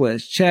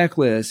templates,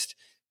 checklist,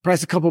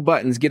 press a couple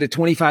buttons, get a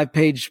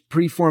 25-page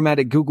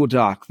pre-formatted Google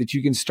Doc that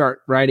you can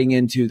start writing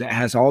into that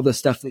has all the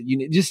stuff that you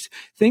need. Just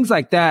things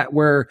like that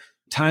where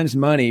time's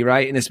money,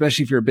 right? And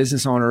especially if you're a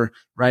business owner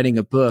writing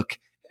a book,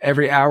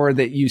 every hour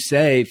that you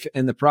save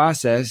in the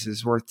process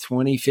is worth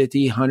 $20,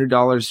 $50,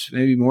 $100,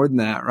 maybe more than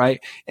that, right?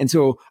 And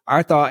so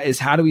our thought is,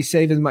 how do we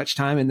save as much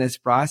time in this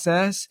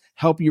process,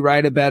 help you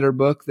write a better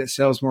book that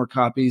sells more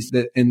copies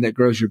and that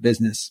grows your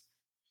business?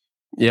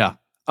 Yeah,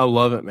 I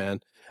love it, man.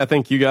 I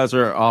think you guys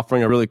are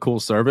offering a really cool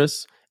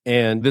service.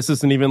 And this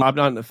isn't even, I'm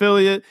not an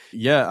affiliate.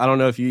 Yeah, I don't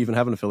know if you even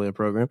have an affiliate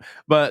program,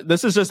 but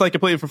this is just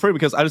completely for free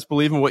because I just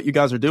believe in what you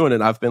guys are doing.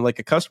 And I've been a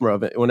customer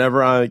of it.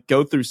 Whenever I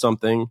go through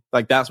something,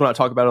 that's when I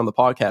talk about it on the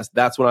podcast.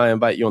 That's when I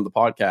invite you on the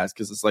podcast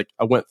because it's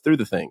I went through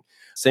the thing.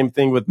 Same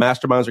thing with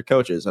masterminds or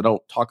coaches. I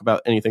don't talk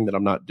about anything that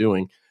I'm not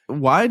doing.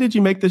 Why did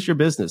you make this your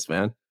business,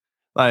 man?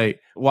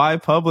 Why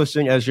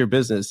publishing as your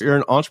business? You're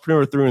an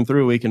entrepreneur through and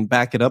through. We can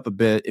back it up a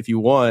bit if you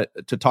want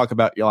to talk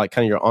about your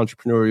kind of your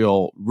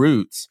entrepreneurial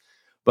roots.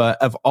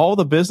 But of all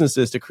the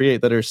businesses to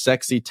create that are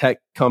sexy tech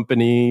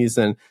companies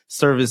and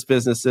service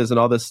businesses and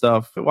all this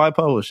stuff, why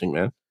publishing,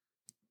 man?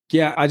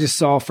 Yeah, I just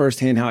saw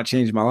firsthand how it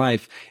changed my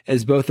life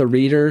as both a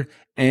reader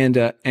and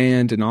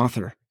an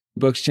author.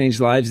 Books changed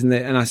lives,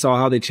 and I saw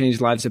how they changed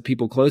lives of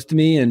people close to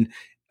me,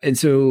 and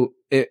so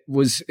it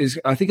is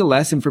I think a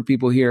lesson for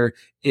people here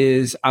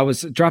is I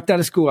was dropped out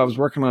of school. I was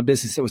working on a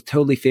business that was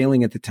totally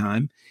failing at the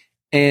time,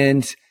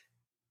 and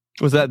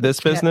was that this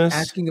business?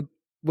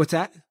 What's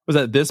that? Was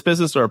that this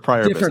business or a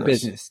prior different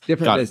business?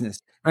 Different business,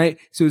 right?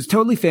 So it was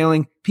totally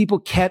failing. People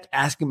kept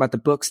asking about the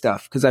book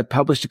stuff because I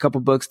published a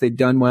couple books. They'd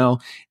done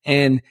well.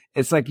 And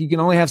it's you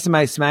can only have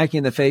somebody smack you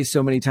in the face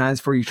so many times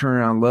before you turn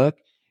around and look.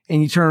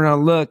 And you turn around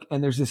and look,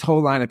 and there's this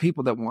whole line of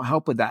people that want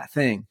help with that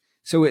thing.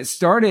 So it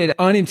started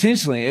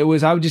unintentionally. I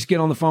would just get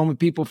on the phone with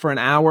people for an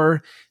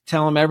hour,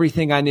 tell them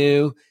everything I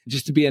knew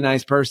just to be a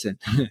nice person,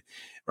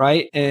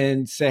 right?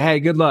 And say,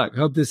 hey, good luck.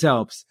 Hope this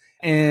helps.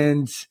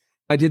 And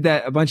I did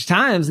that a bunch of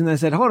times and then I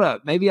said, hold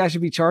up, maybe I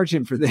should be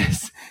charging for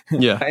this.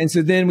 Yeah. And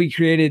so then we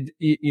created,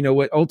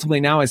 what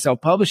ultimately now is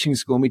self-publishing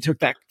school. And we took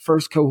that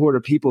first cohort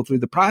of people through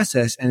the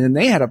process and then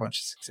they had a bunch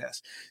of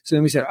success. So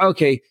then we said,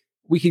 okay,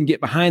 we can get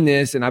behind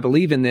this and I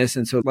believe in this.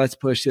 And so let's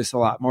push this a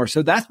lot more.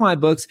 So that's my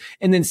books.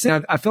 And then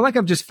I feel like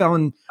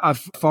I've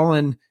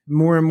fallen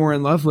more and more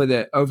in love with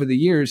it over the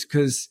years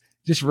because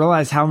just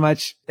realize how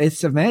much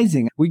it's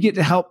amazing. We get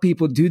to help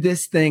people do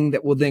this thing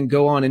that will then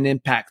go on and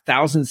impact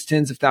thousands,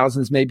 tens of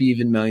thousands, maybe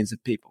even millions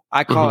of people.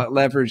 I call it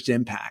leveraged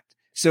impact.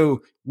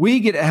 So we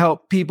get to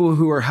help people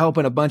who are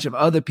helping a bunch of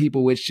other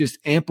people, which just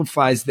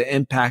amplifies the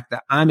impact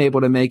that I'm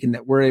able to make and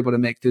that we're able to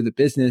make through the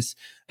business.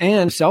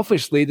 And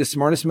selfishly, the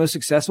smartest, most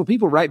successful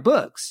people write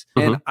books.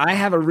 And I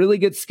have a really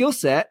good skill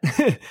set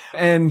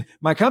and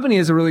my company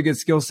has a really good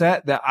skill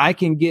set that I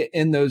can get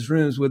in those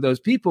rooms with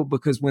those people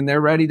because when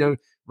they're ready to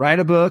write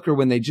a book or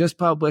when they just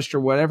published or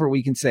whatever,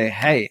 we can say,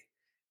 hey,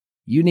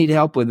 you need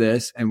help with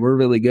this and we're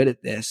really good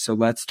at this. So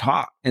let's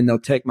talk. And they'll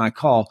take my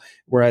call.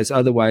 Whereas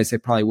otherwise they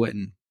probably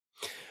wouldn't.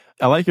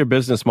 I like your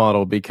business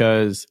model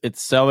because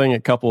it's selling a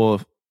couple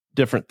of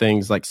different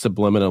things like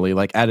subliminally,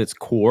 like at its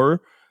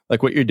core,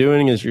 like what you're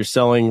doing is you're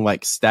selling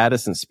like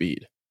status and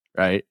speed,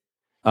 right?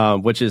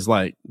 Which is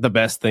like the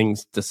best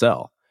things to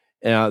sell.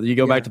 You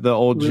go back to the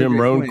old Jim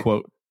Rohn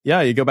quote.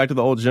 Yeah. You go back to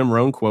the old Jim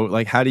Rohn quote.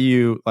 Like, how do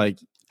you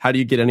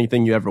get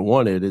anything you ever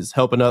wanted is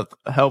help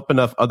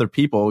enough other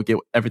people get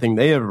everything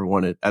they ever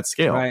wanted at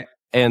scale. Right.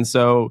 And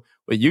so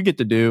what you get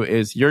to do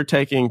is you're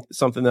taking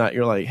something that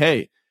you're like,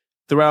 hey,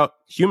 throughout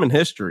human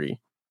history,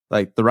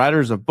 like the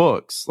writers of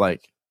books,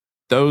 like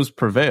those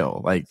prevail.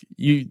 Like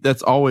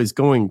that's always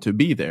going to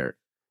be there.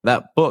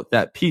 That book,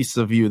 that piece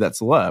of you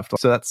that's left.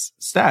 So that's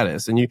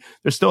status. And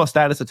there's still a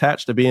status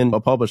attached to being a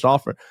published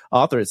author.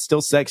 It's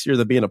still sexier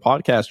than being a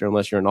podcaster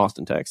unless you're in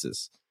Austin,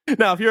 Texas.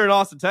 Now, if you're in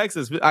Austin,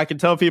 Texas, I can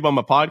tell people I'm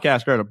a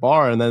podcaster at a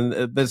bar and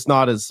then it's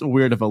not as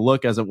weird of a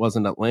look as it was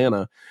in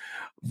Atlanta.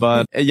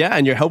 But yeah,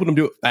 and you're helping them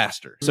do it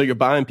faster. So you're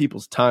buying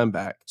people's time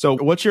back. So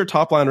what's your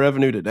top line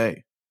revenue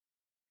today?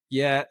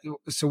 Yeah.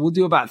 So we'll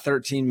do about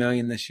 13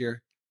 million this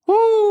year.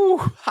 Woo!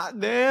 Hot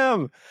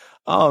damn.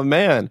 Oh,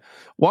 man.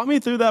 Walk me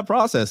through that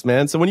process,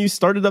 man. So when you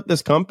started up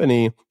this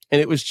company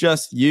and it was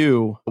just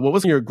you, what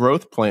was your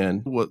growth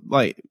plan?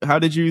 How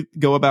did you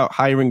go about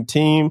hiring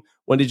team?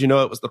 When did you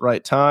know it was the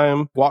right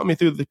time? Walk me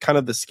through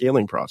the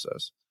scaling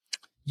process.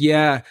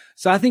 Yeah.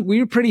 So I think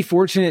we were pretty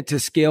fortunate to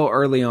scale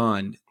early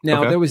on.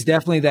 Now, there was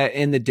definitely that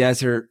in the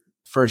desert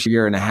first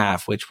year and a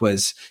half, which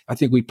was, I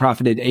think we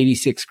profited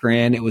 86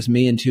 grand. It was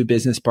me and two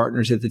business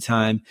partners at the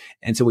time.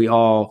 And so we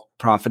all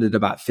profited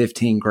about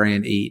 15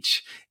 grand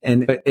each.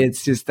 And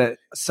it's just that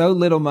so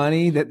little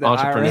money that the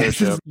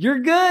IRS is, you're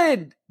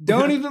good.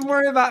 Don't even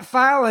worry about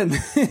filing. Your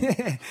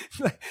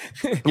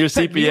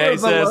CPA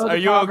says, are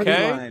you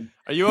okay? Line.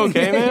 Are you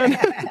okay,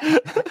 man?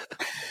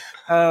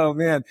 Oh,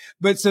 man.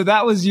 But so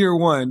that was year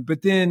one.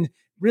 But then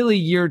really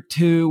year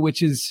two,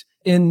 which is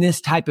in this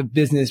type of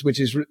business, which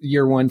is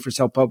year one for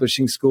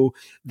self-publishing school,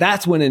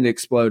 that's when it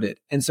exploded.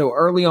 And so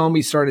early on,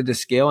 we started to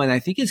scale. And I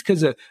think it's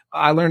because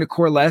I learned a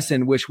core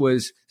lesson, which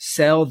was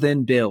sell,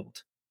 then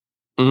build.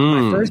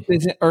 My first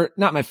business, or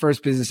not my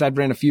first business, I'd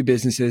ran a few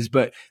businesses,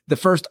 but the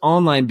first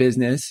online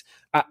business,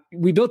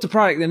 we built a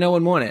product that no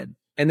one wanted.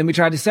 And then we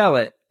tried to sell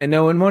it and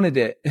no one wanted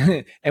it.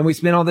 And we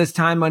spent all this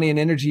time, money, and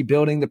energy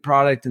building the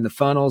product and the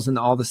funnels and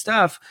all the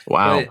stuff.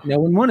 Wow. But no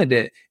one wanted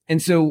it.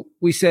 And so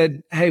we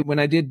said, hey, when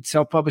I did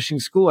self-publishing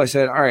school, I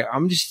said, all right,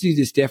 I'm just do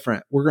this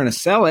different. We're going to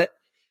sell it.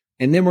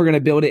 And then we're going to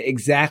build it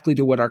exactly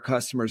to what our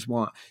customers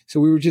want. So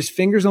we were just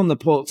fingers on the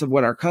pulse of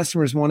what our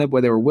customers wanted,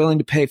 what they were willing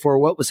to pay for,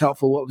 what was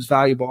helpful, what was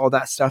valuable, all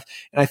that stuff.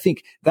 And I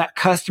think that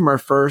customer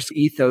first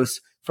ethos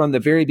from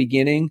the very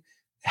beginning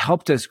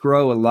helped us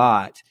grow a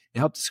lot. It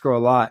helped us grow a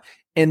lot.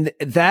 And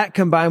that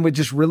combined with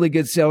just really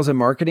good sales and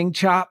marketing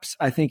chops,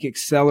 I think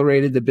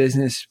accelerated the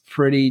business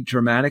pretty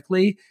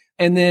dramatically.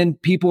 And then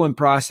people and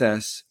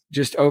process,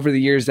 just over the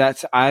years,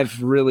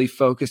 I've really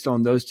focused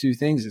on those two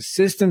things, is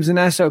systems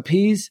and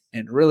SOPs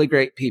and really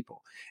great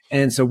people.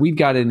 And so we've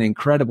got an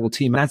incredible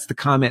team. That's the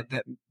comment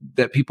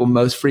that people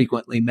most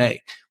frequently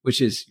make,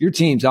 which is your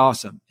team's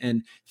awesome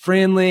and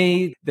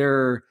friendly.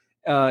 They're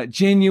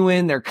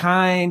genuine, they're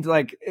kind,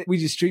 like we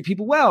just treat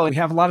people well and we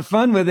have a lot of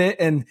fun with it.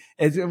 And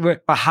it's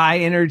a high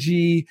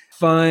energy,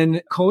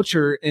 fun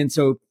culture. And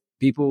so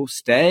people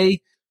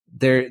stay,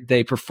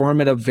 they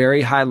perform at a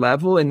very high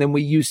level. And then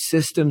we use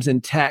systems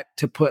and tech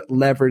to put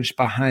leverage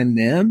behind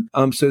them,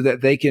 so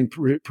that they can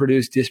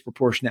produce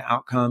disproportionate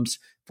outcomes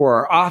for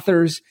our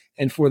authors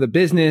and for the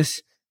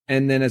business.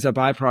 And then as a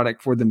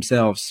byproduct for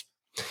themselves.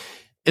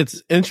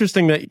 It's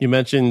interesting that you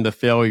mentioned the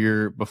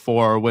failure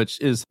before, which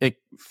is it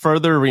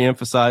further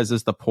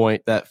reemphasizes the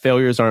point that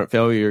failures aren't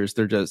failures.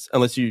 They're just,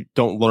 unless you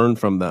don't learn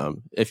from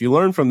them. If you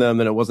learn from them,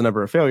 then it wasn't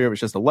ever a failure. It was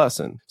just a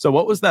lesson. So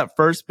what was that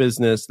first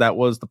business that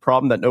was the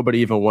problem that nobody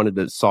even wanted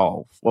to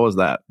solve? What was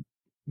that?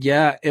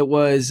 Yeah, it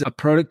was a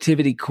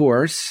productivity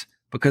course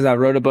because I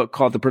wrote a book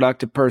called The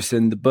Productive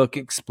Person. The book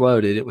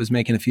exploded. It was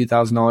making a few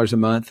 $1,000s a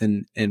month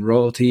in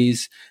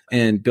royalties,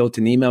 and built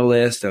an email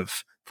list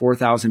of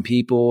 4,000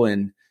 people.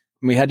 And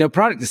we had no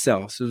product to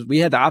sell. So we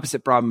had the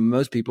opposite problem of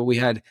most people. We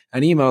had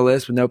an email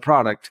list with no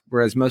product,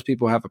 whereas most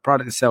people have a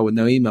product to sell with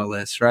no email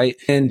list, right?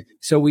 And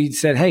so we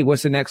said, hey,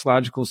 what's the next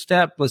logical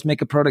step? Let's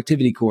make a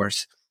productivity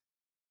course.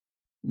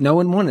 No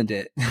one wanted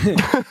it.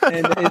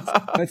 And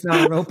it's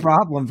not a real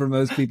problem for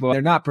most people.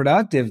 They're not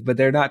productive, but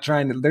they're not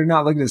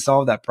looking to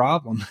solve that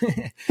problem.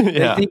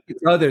 They think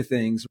it's other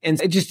things. And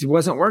it just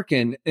wasn't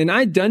working. And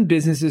I'd done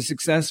businesses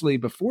successfully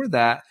before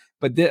that,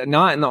 but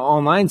not in the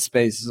online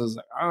space. So I was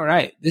like, all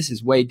right, this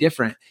is way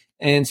different.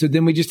 And so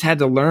then we just had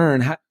to learn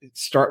how to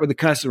start with the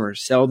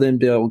customers, sell, then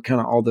build, kind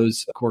of all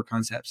those core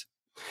concepts.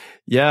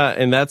 Yeah.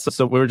 And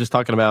so we were just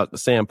talking about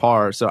Sam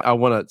Parr. So I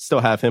want to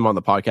still have him on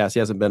the podcast. He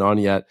hasn't been on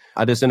yet.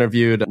 I just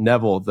interviewed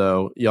Neville,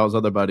 though, y'all's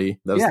other buddy.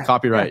 That was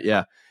copyright.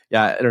 Yeah.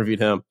 I interviewed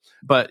him.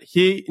 But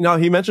he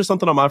mentioned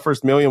something on My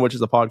First Million, which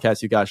is a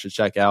podcast you guys should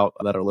check out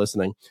that are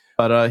listening.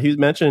 But he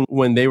mentioned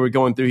when they were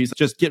going through, he's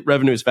just get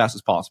revenue as fast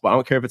as possible. I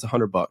don't care if it's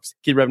 $100,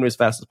 get revenue as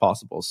fast as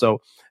possible.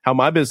 So how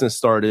my business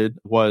started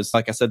was,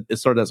 like I said, it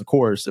started as a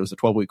course. It was a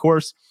 12-week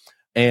course.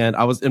 And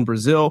I was in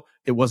Brazil.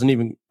 I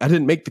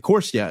didn't make the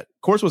course yet.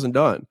 Course wasn't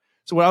done.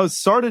 So what I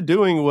started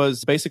doing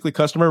was basically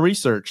customer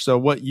research. So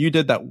what you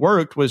did that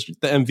worked was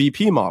the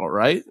MVP model,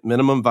 right?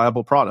 Minimum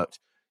viable product.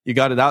 You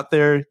got it out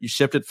there, you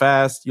shipped it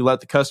fast, you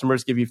let the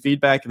customers give you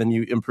feedback, and then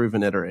you improve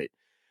and iterate.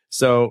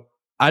 So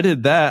I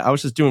did that. I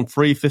was just doing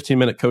free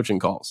 15-minute coaching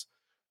calls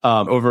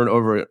over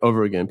and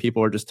over again.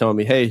 People are just telling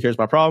me, hey, here's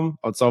my problem.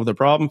 I'd solve their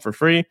problem for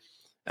free.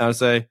 And I'd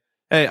say,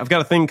 hey, I've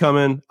got a thing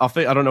coming. I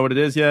don't know what it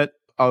is yet.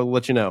 I'll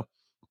let you know.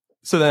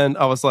 So then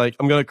I was like,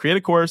 I'm going to create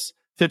a course,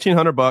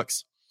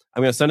 $1,500.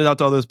 I'm going to send it out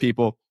to all those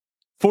people.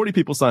 40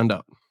 people signed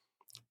up.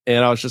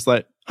 And I was just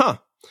like, I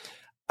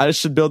just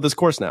should build this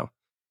course now.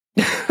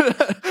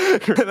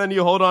 And then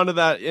you hold on to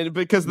that, and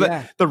because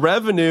the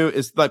revenue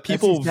is like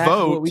people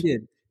vote. What we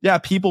did. Yeah,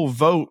 people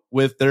vote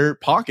with their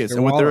pockets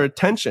and with their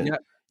attention.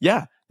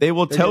 Yeah, they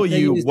will tell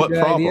you what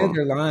problem. Idea,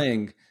 they're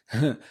lying.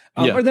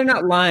 Or they're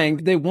not lying.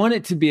 They want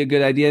it to be a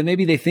good idea.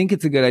 Maybe they think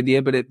it's a good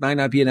idea, but it might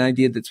not be an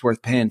idea that's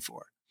worth paying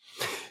for.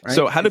 Right?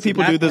 So how do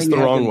people do this the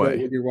wrong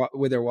way?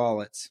 With their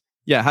wallets.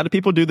 Yeah, how do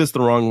people do this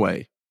the wrong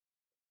way?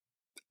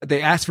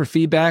 They ask for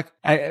feedback.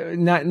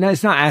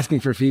 It's not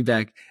asking for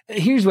feedback.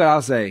 Here's what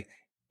I'll say.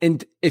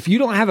 And if you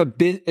don't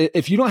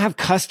have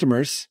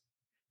customers,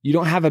 you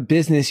don't have a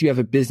business, you have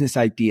a business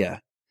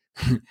idea.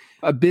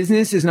 A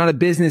business is not a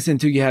business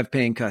until you have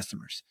paying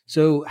customers.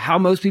 So how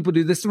most people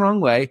do this the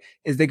wrong way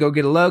is they go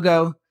get a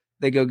logo,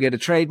 they go get a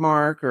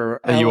trademark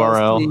or a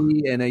URL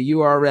and a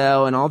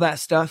URL and all that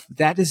stuff.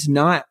 That does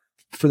not,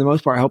 for the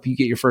most part, help you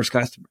get your first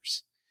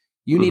customers.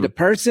 You need a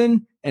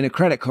person and a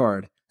credit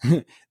card.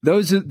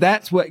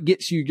 That's what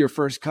gets you your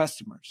first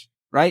customers,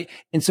 right?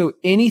 And so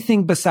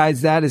anything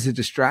besides that is a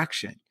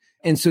distraction.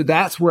 And so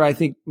that's where I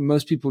think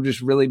most people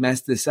just really mess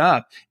this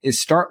up,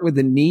 is start with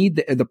the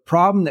need, the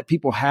problem that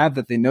people have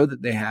that they know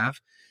that they have.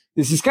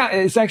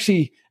 It's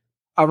actually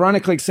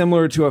ironically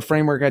similar to a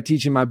framework I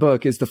teach in my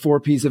book, is the 4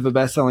 P's of a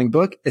best-selling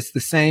book. It's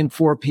the same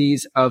 4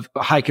 P's of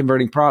a high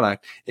converting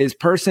product, is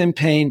person,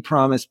 pain,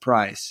 promise,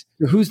 price.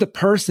 Who's the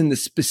person, the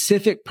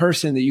specific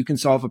person that you can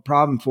solve a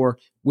problem for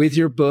with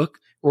your book,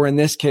 or in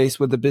this case,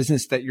 with the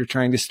business that you're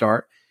trying to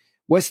start?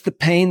 What's the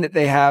pain that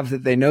they have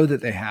that they know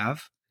that they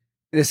have?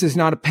 This is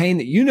not a pain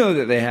that you know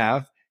that they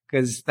have,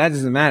 because that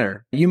doesn't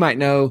matter. You might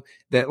know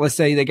that, let's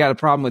say they got a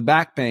problem with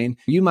back pain.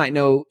 You might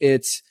know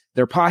it's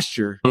their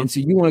posture. And so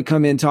you want to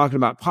come in talking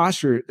about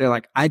posture. They're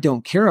like, I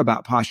don't care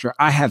about posture.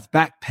 I have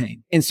back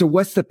pain. And so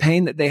what's the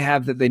pain that they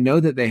have that they know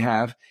that they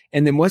have?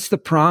 And then what's the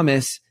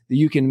promise that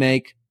you can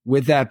make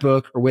with that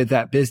book or with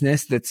that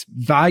business that's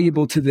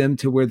valuable to them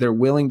to where they're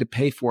willing to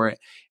pay for it?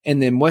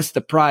 And then what's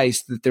the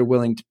price that they're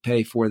willing to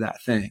pay for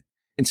that thing?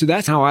 And so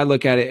that's how I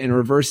look at it, and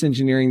reverse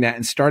engineering that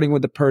and starting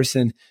with the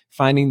person,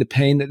 finding the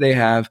pain that they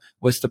have,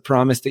 what's the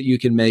promise that you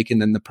can make,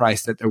 and then the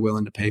price that they're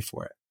willing to pay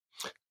for it.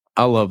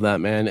 I love that,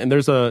 man. And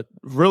there's a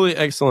really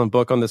excellent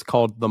book on this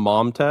called The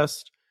Mom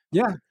Test.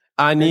 Yeah.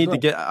 I've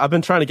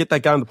been trying to get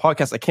that guy on the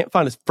podcast. I can't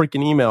find his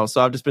freaking email.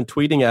 So I've just been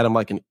tweeting at him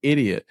like an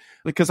idiot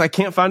because I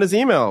can't find his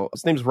email.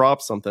 His name's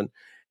Rob something.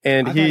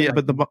 And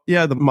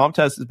the mom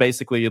test is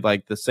basically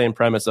like the same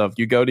premise of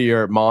you go to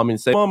your mom and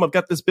say, Mom, I've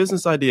got this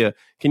business idea.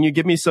 Can you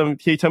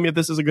tell me if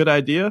this is a good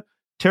idea?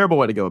 Terrible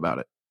way to go about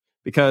it.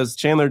 Because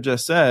Chandler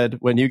just said,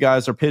 when you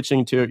guys are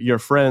pitching to your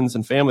friends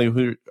and family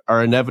who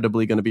are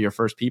inevitably going to be your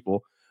first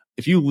people,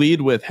 if you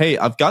lead with, hey,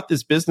 I've got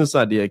this business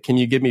idea, can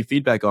you give me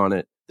feedback on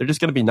it? They're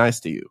just going to be nice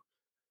to you.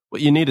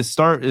 What you need to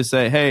start is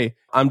say, hey,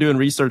 I'm doing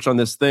research on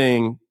this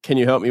thing. Can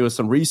you help me with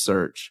some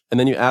research? And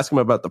then you ask them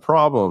about the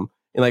problem.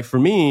 And like for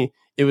me,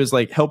 it was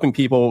like helping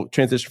people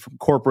transition from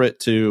corporate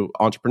to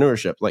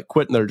entrepreneurship, like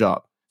quitting their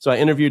job. So I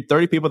interviewed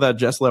 30 people that had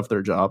just left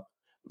their job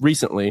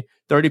recently,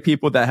 30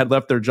 people that had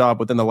left their job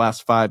within the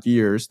last 5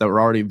 years that were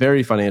already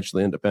very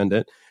financially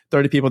independent,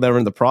 30 people that were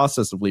in the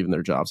process of leaving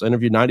their jobs. I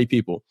interviewed 90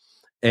 people.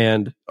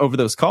 And over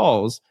those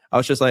calls, I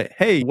was just like,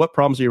 hey, what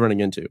problems are you running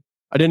into?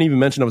 I didn't even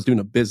mention I was doing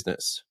a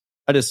business.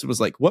 I just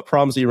was like, what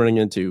problems are you running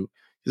into?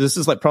 Because this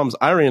is like problems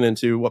I ran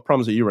into. What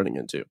problems are you running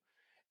into?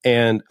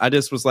 And I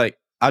just was like,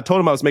 I told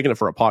him I was making it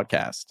for a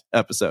podcast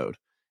episode.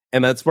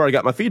 And that's where I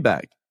got my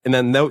feedback. And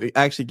then they'll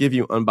actually give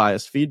you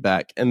unbiased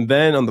feedback. And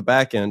then on the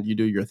back end, you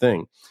do your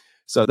thing.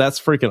 So that's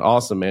freaking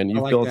awesome, man.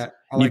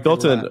 You've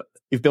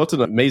built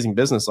an amazing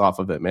business off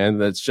of it,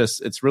 man.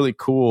 It's really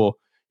cool,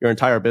 your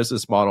entire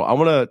business model.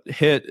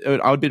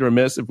 I would be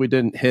remiss if we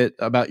didn't hit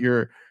about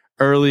your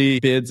early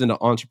bids into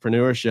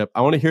entrepreneurship.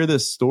 I want to hear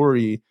this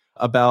story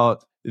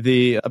about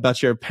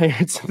your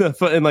parents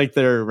and like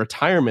their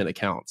retirement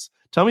accounts.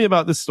 Tell me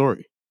about this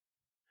story.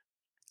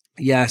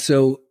 Yeah.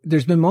 So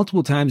there's been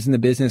multiple times in the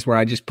business where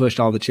I just pushed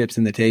all the chips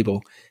in the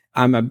table.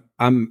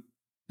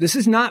 This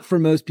is not for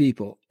most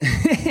people.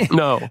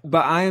 No,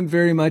 but I am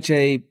very much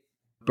a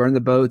burn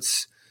the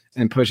boats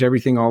and push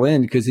everything all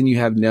in, because then you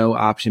have no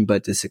option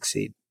but to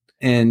succeed.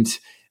 And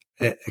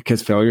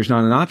because failure is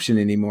not an option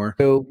anymore.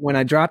 So when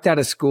I dropped out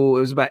of school,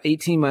 it was about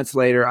 18 months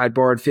later, I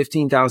borrowed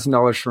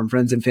 $15,000 from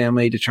friends and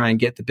family to try and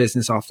get the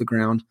business off the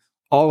ground.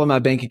 All of my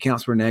bank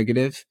accounts were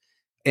negative.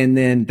 And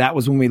then that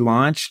was when we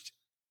launched,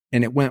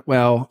 and it went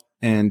well.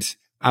 And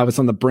I was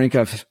on the brink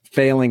of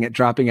failing at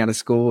dropping out of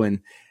school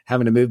and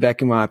having to move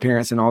back in with my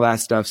parents and all that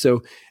stuff.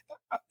 So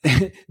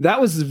that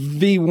was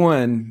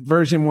V1,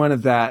 version 1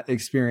 of that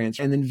experience.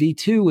 And then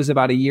V2 was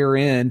about a year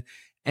in,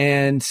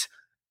 and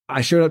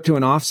I showed up to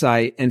an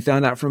offsite and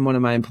found out from one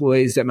of my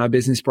employees that my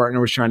business partner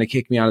was trying to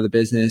kick me out of the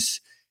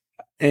business.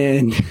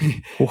 And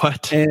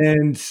what?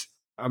 And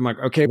I'm like,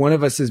 okay, one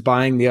of us is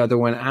buying the other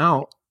one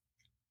out.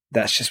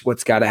 That's just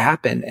what's got to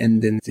happen.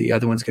 And then the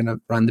other one's going to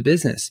run the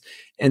business.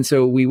 And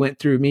so we went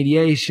through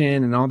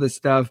mediation and all this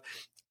stuff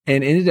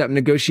and ended up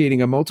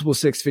negotiating a multiple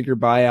 6-figure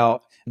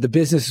buyout. The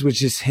business was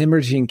just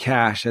hemorrhaging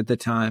cash at the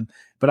time,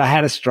 but I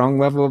had a strong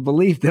level of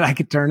belief that I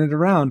could turn it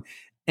around.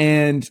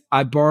 And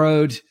I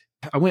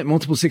went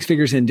multiple 6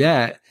 figures in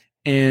debt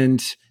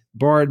and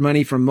borrowed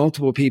money from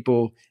multiple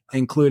people,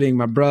 including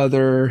my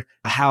brother,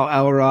 Hal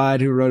Elrod,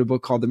 who wrote a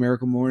book called The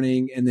Miracle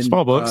Morning. And then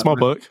small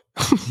book.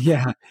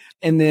 Yeah.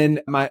 And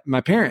then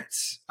my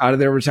parents out of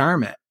their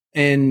retirement.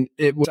 And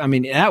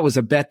that was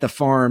a bet the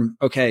farm.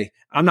 Okay,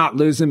 I'm not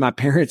losing my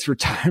parents'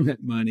 retirement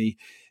money.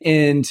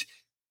 And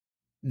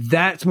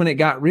that's when it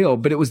got real,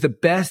 but it was the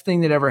best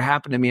thing that ever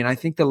happened to me. And I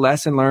think the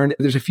lesson learned,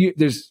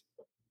 there's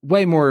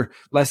way more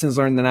lessons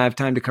learned than I have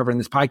time to cover in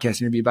this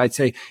podcast interview. But I'd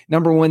say,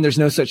 number one, there's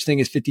no such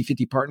thing as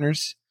 50-50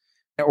 partners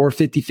or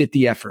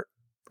 50-50 effort,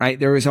 right?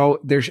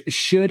 There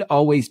should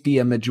always be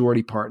a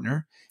majority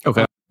partner.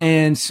 Okay.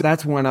 And so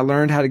that's when I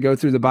learned how to go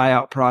through the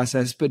buyout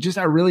process. But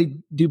I really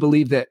do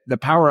believe that the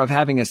power of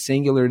having a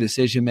singular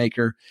decision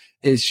maker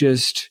is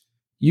just,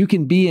 you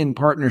can be in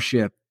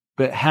partnership,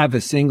 but have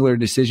a singular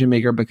decision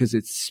maker, because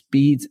it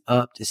speeds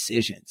up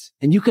decisions.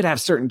 And you could have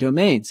certain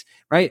domains,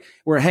 right?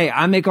 Where, hey,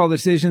 I make all the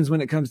decisions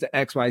when it comes to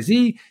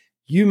XYZ.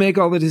 You make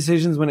all the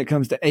decisions when it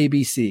comes to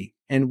ABC.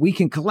 And we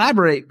can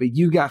collaborate, but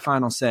you got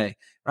final say,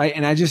 right?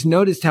 And I just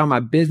noticed how my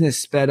business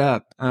sped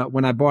up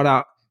when I bought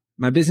out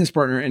my business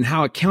partner, and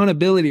how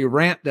accountability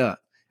ramped up,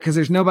 because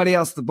there's nobody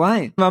else to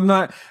blame.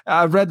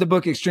 I read the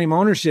book Extreme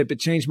Ownership. It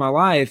changed my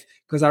life,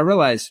 because I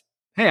realized,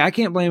 hey, I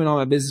can't blame it on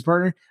my business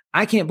partner.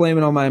 I can't blame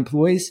it on my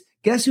employees.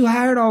 Guess who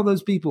hired all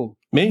those people?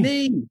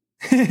 Me.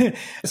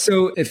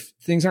 So if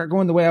things aren't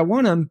going the way I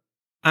want them,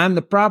 I'm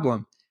the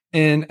problem.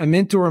 And a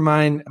mentor of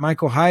mine,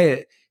 Michael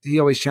Hyatt, he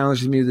always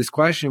challenges me with this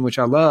question, which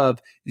I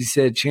love. He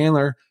said,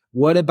 Chandler,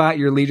 what about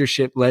your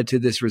leadership led to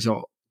this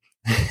result?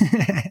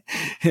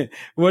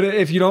 What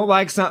if you don't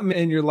like something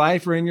in your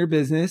life or in your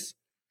business?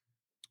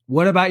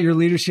 What about your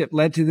leadership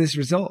led to this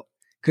result?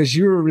 Because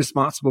you were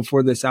responsible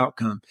for this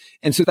outcome.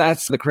 And so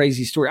that's the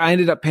crazy story. I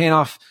ended up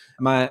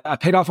I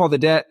paid off all the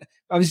debt.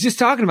 I was just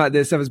talking about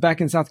this. I was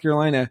back in South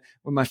Carolina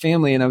with my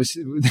family, and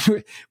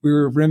we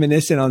were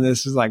reminiscing on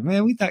this. It was like,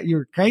 man, we thought you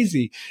were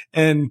crazy,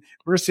 and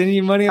we're sending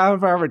you money out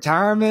of our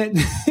retirement.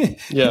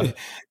 Yeah.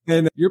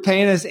 And you're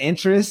paying us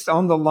interest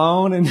on the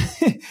loan.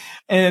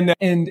 And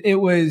it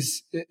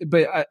was,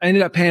 but I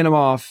ended up paying them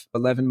off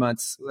 11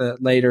 months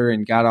later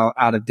and got all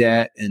out of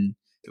debt. And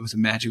it was a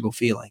magical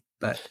feeling,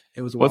 but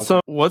it was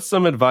what's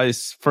some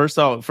advice? First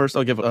I'll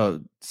give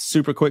a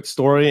super quick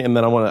story, and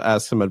then I want to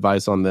ask some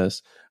advice on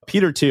this.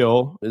 Peter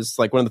Thiel is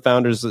like one of the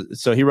founders.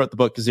 So he wrote the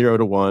book 0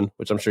 to 1,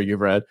 which I'm sure you've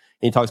read. And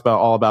he talks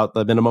all about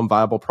the minimum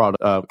viable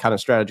product kind of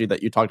strategy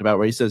that you talked about,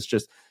 where he says,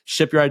 just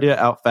ship your idea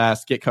out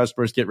fast, get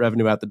customers, get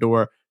revenue out the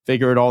door,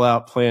 figure it all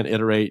out, plan,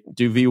 iterate,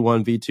 do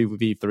V1,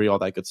 V2, V3, all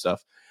that good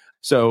stuff.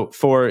 So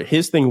for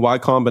his thing, Y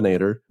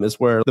Combinator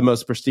is where the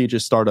most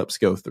prestigious startups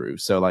go through.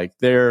 So like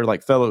their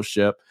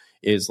fellowship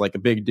is like a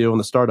big deal in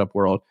the startup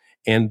world.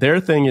 And their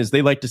thing is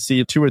they like to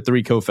see 2 or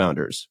 3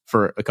 co-founders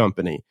for a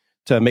company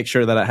to make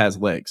sure that it has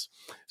legs.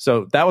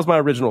 So that was my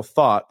original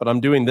thought, but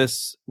I'm doing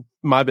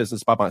my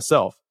business by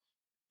myself.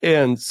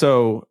 And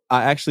so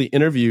I actually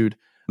interviewed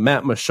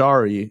Matt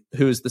Mashari,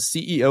 who is the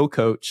CEO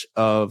coach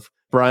of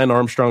Brian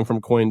Armstrong from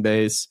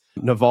Coinbase,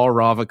 Naval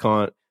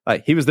Ravikant,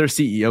 Like he was their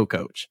CEO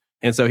coach.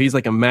 And so he's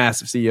like a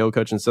massive CEO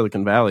coach in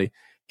Silicon Valley.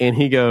 And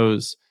he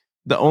goes,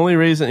 the only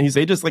reason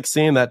they just like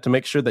saying that to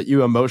make sure that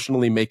you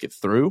emotionally make it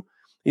through.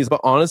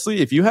 But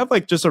honestly, if you have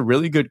like just a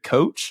really good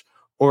coach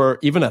or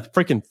even a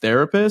freaking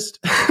therapist,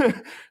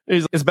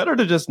 it's better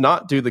to just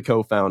not do the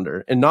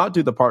co-founder and not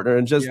do the partner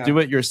and just do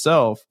it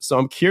yourself. So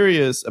I'm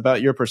curious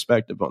about your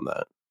perspective on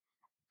that.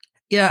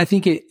 Yeah, I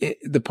think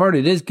the part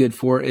it is good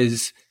for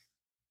is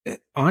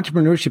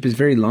entrepreneurship is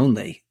very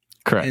lonely.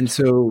 Correct. And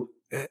so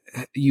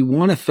you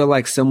want to feel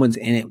like someone's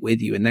in it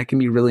with you. And that can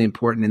be really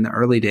important in the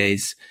early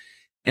days.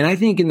 And I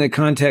think in the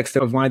context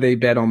of why they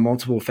bet on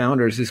multiple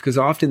founders is because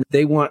often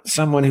they want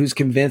someone who's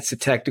convinced a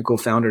technical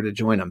founder to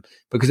join them.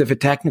 Because if a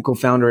technical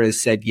founder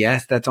has said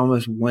yes, that's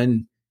almost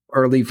one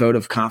early vote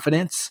of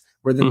confidence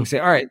where they say,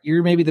 all right,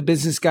 you're maybe the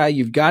business guy.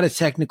 You've got a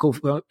technical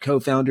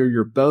co-founder.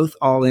 You're both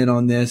all in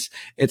on this.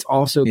 It's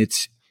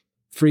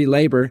free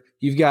labor.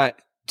 You've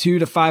got $200,000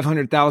 to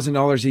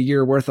 $500,000 a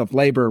year worth of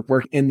labor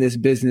work in this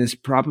business,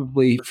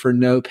 probably for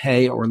no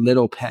pay or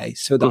little pay.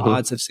 So the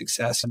odds of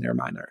success in their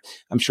mind are,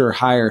 I'm sure,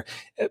 higher.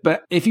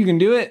 But if you can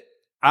do it,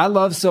 I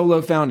love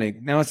solo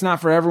founding. Now it's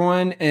not for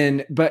everyone.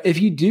 But if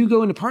you do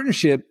go into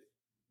partnership,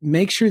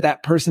 make sure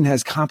that person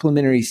has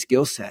complementary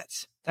skill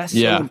sets. That's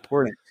so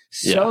important.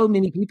 So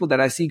many people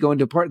that I see they go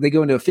into a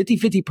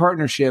 50-50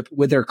 partnership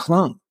with their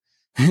clone.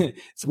 So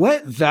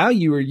what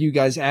value are you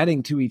guys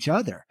adding to each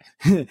other?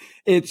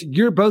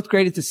 You're both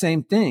great at the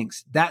same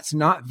things. That's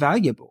not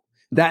valuable.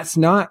 That's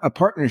not a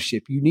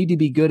partnership. You need to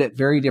be good at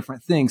very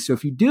different things. So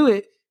if you do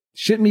it,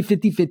 shouldn't be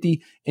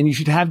 50-50 and you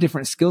should have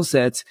different skill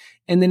sets.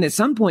 And then at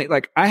some point,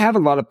 like I have a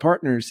lot of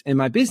partners in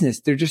my business.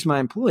 They're just my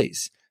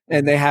employees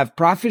and they have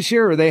profit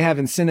share or they have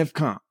incentive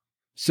comp.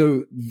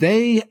 So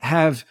they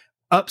have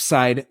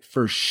upside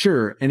for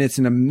sure. And it's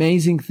an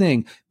amazing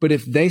thing. But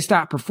if they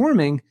stop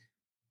performing,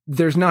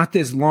 there's not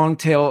this long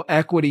tail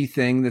equity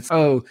thing that's,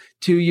 2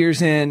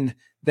 years in,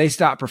 they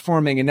stop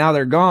performing and now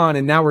they're gone.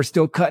 And now we're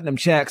still cutting them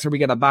checks or we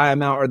got to buy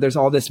them out or there's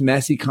all this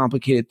messy,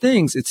 complicated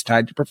things. It's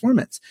tied to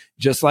performance,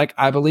 just like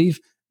I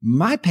believe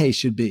my pay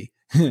should be.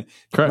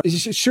 Correct.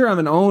 Sure, I'm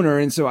an owner.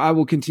 And so I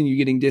will continue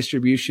getting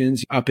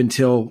distributions up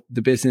until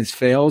the business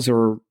fails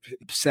or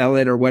sell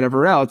it or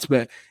whatever else.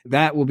 But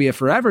that will be a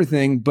forever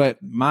thing. But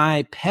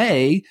my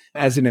pay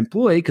as an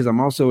employee, because I'm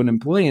also an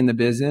employee in the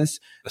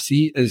business, as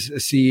a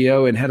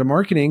CEO and head of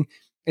marketing,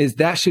 is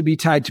that should be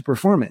tied to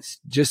performance,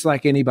 just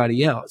like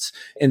anybody else.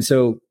 And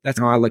so that's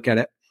how I look at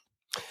it.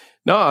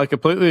 No, I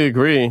completely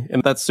agree.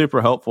 And that's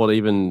super helpful to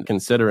even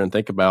consider and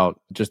think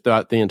about just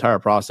throughout the entire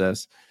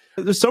process.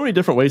 There's so many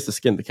different ways to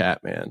skin the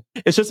cat, man.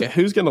 It's just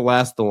who's going to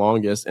last the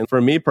longest. And for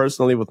me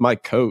personally, with my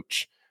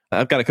coach,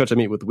 I've got a coach I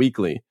meet with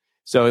weekly.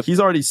 So he's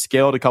already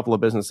scaled a couple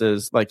of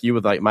businesses like you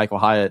with like Michael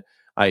Hyatt.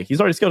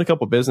 He's already scaled a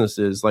couple of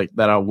businesses like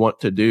that I want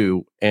to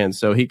do. And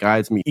so he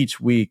guides me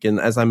each week. And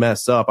as I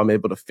mess up, I'm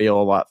able to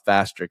fail a lot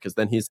faster because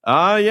then he's,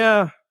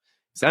 I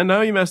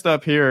know you messed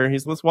up here.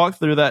 Let's walk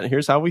through that. And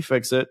here's how we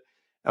fix it.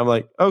 I'm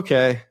like,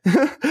 okay.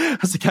 I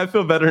was like, I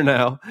feel better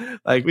now.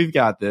 Like, we've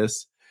got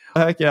this.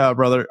 Heck yeah,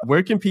 brother.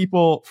 Where can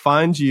people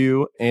find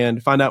you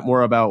and find out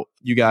more about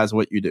you guys,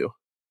 what you do?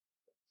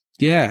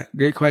 Yeah,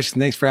 great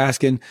question. Thanks for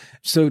asking.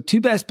 So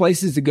 2 best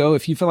places to go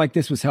if you feel like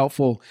this was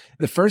helpful.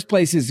 The first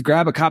place is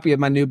grab a copy of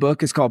my new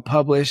book. It's called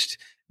Published,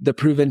 The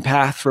Proven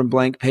Path from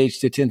Blank Page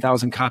to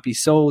 10,000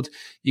 Copies Sold.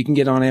 You can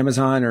get on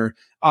Amazon or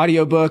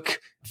audiobook,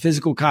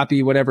 physical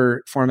copy,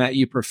 whatever format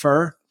you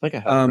prefer. I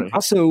think I have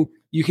also,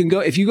 you can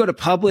if you go to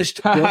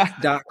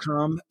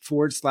publishedbook.com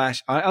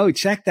 /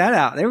 check that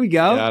out. There we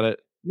go. Got it.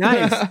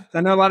 Nice.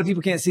 I know a lot of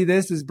people can't see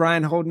this. This is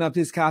Brian holding up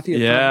his copy.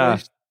 Yeah.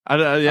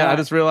 I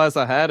just realized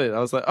I had it. I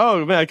was like,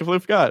 oh man, I completely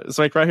forgot. It's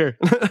like right here.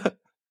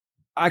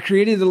 I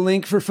created a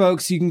link for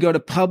folks. You can go to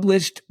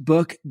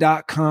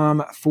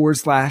publishedbook.com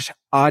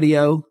 /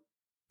 audio.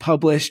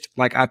 Published,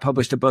 like I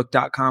published a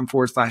book.com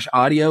 /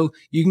 audio.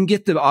 You can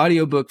get the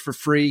audiobook for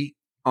free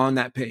on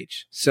that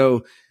page.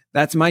 So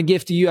that's my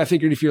gift to you. I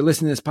figured if you're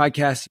listening to this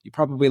podcast, you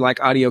probably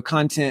like audio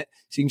content.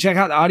 So you can check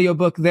out the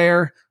audiobook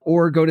there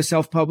or go to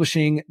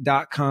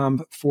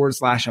selfpublishing.com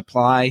 /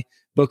 apply.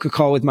 Book a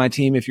call with my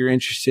team if you're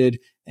interested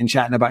in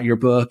chatting about your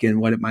book and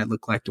what it might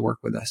look like to work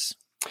with us.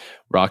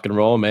 Rock and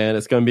roll, man.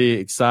 It's going to be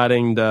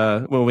exciting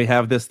when we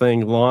have this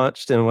thing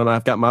launched and when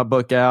I've got my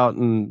book out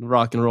and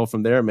rock and roll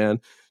from there, man.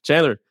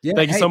 Chandler,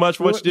 thank you so much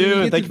for what you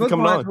do. And thank you for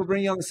coming on. We'll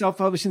bring you on the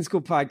Self-Publishing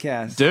School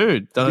podcast.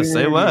 Dude,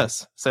 say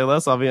less. Say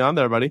less. I'll be on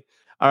there, buddy.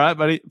 All right,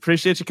 buddy.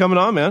 Appreciate you coming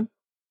on, man.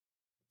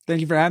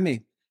 Thank you for having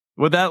me.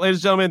 With that, ladies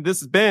and gentlemen,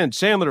 this has been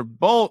Chandler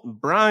Bolt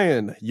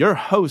Bryan, your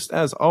host,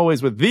 as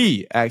always, with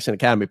the Action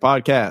Academy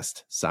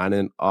podcast,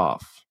 signing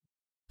off.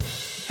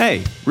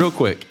 Hey, real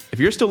quick, if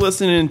you're still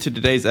listening to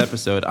today's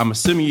episode, I'm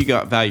assuming you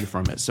got value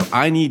from it, so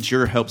I need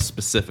your help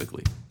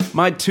specifically.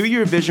 My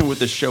 2-year vision with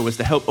this show is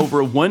to help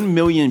over 1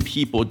 million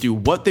people do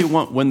what they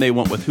want, when they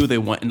want, with who they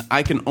want, and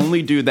I can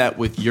only do that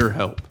with your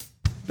help.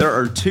 There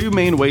are 2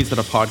 main ways that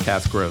a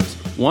podcast grows.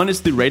 One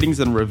is through ratings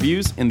and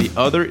reviews, and the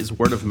other is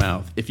word of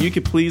mouth. If you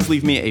could please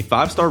leave me a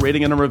 5-star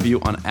rating and a review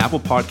on Apple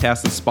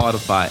Podcasts and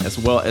Spotify, as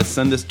well as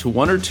send this to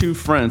 1 or 2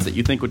 friends that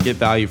you think would get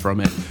value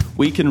from it,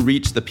 we can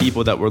reach the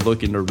people that we're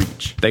looking to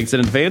reach. Thanks in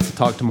advance.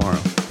 Talk tomorrow.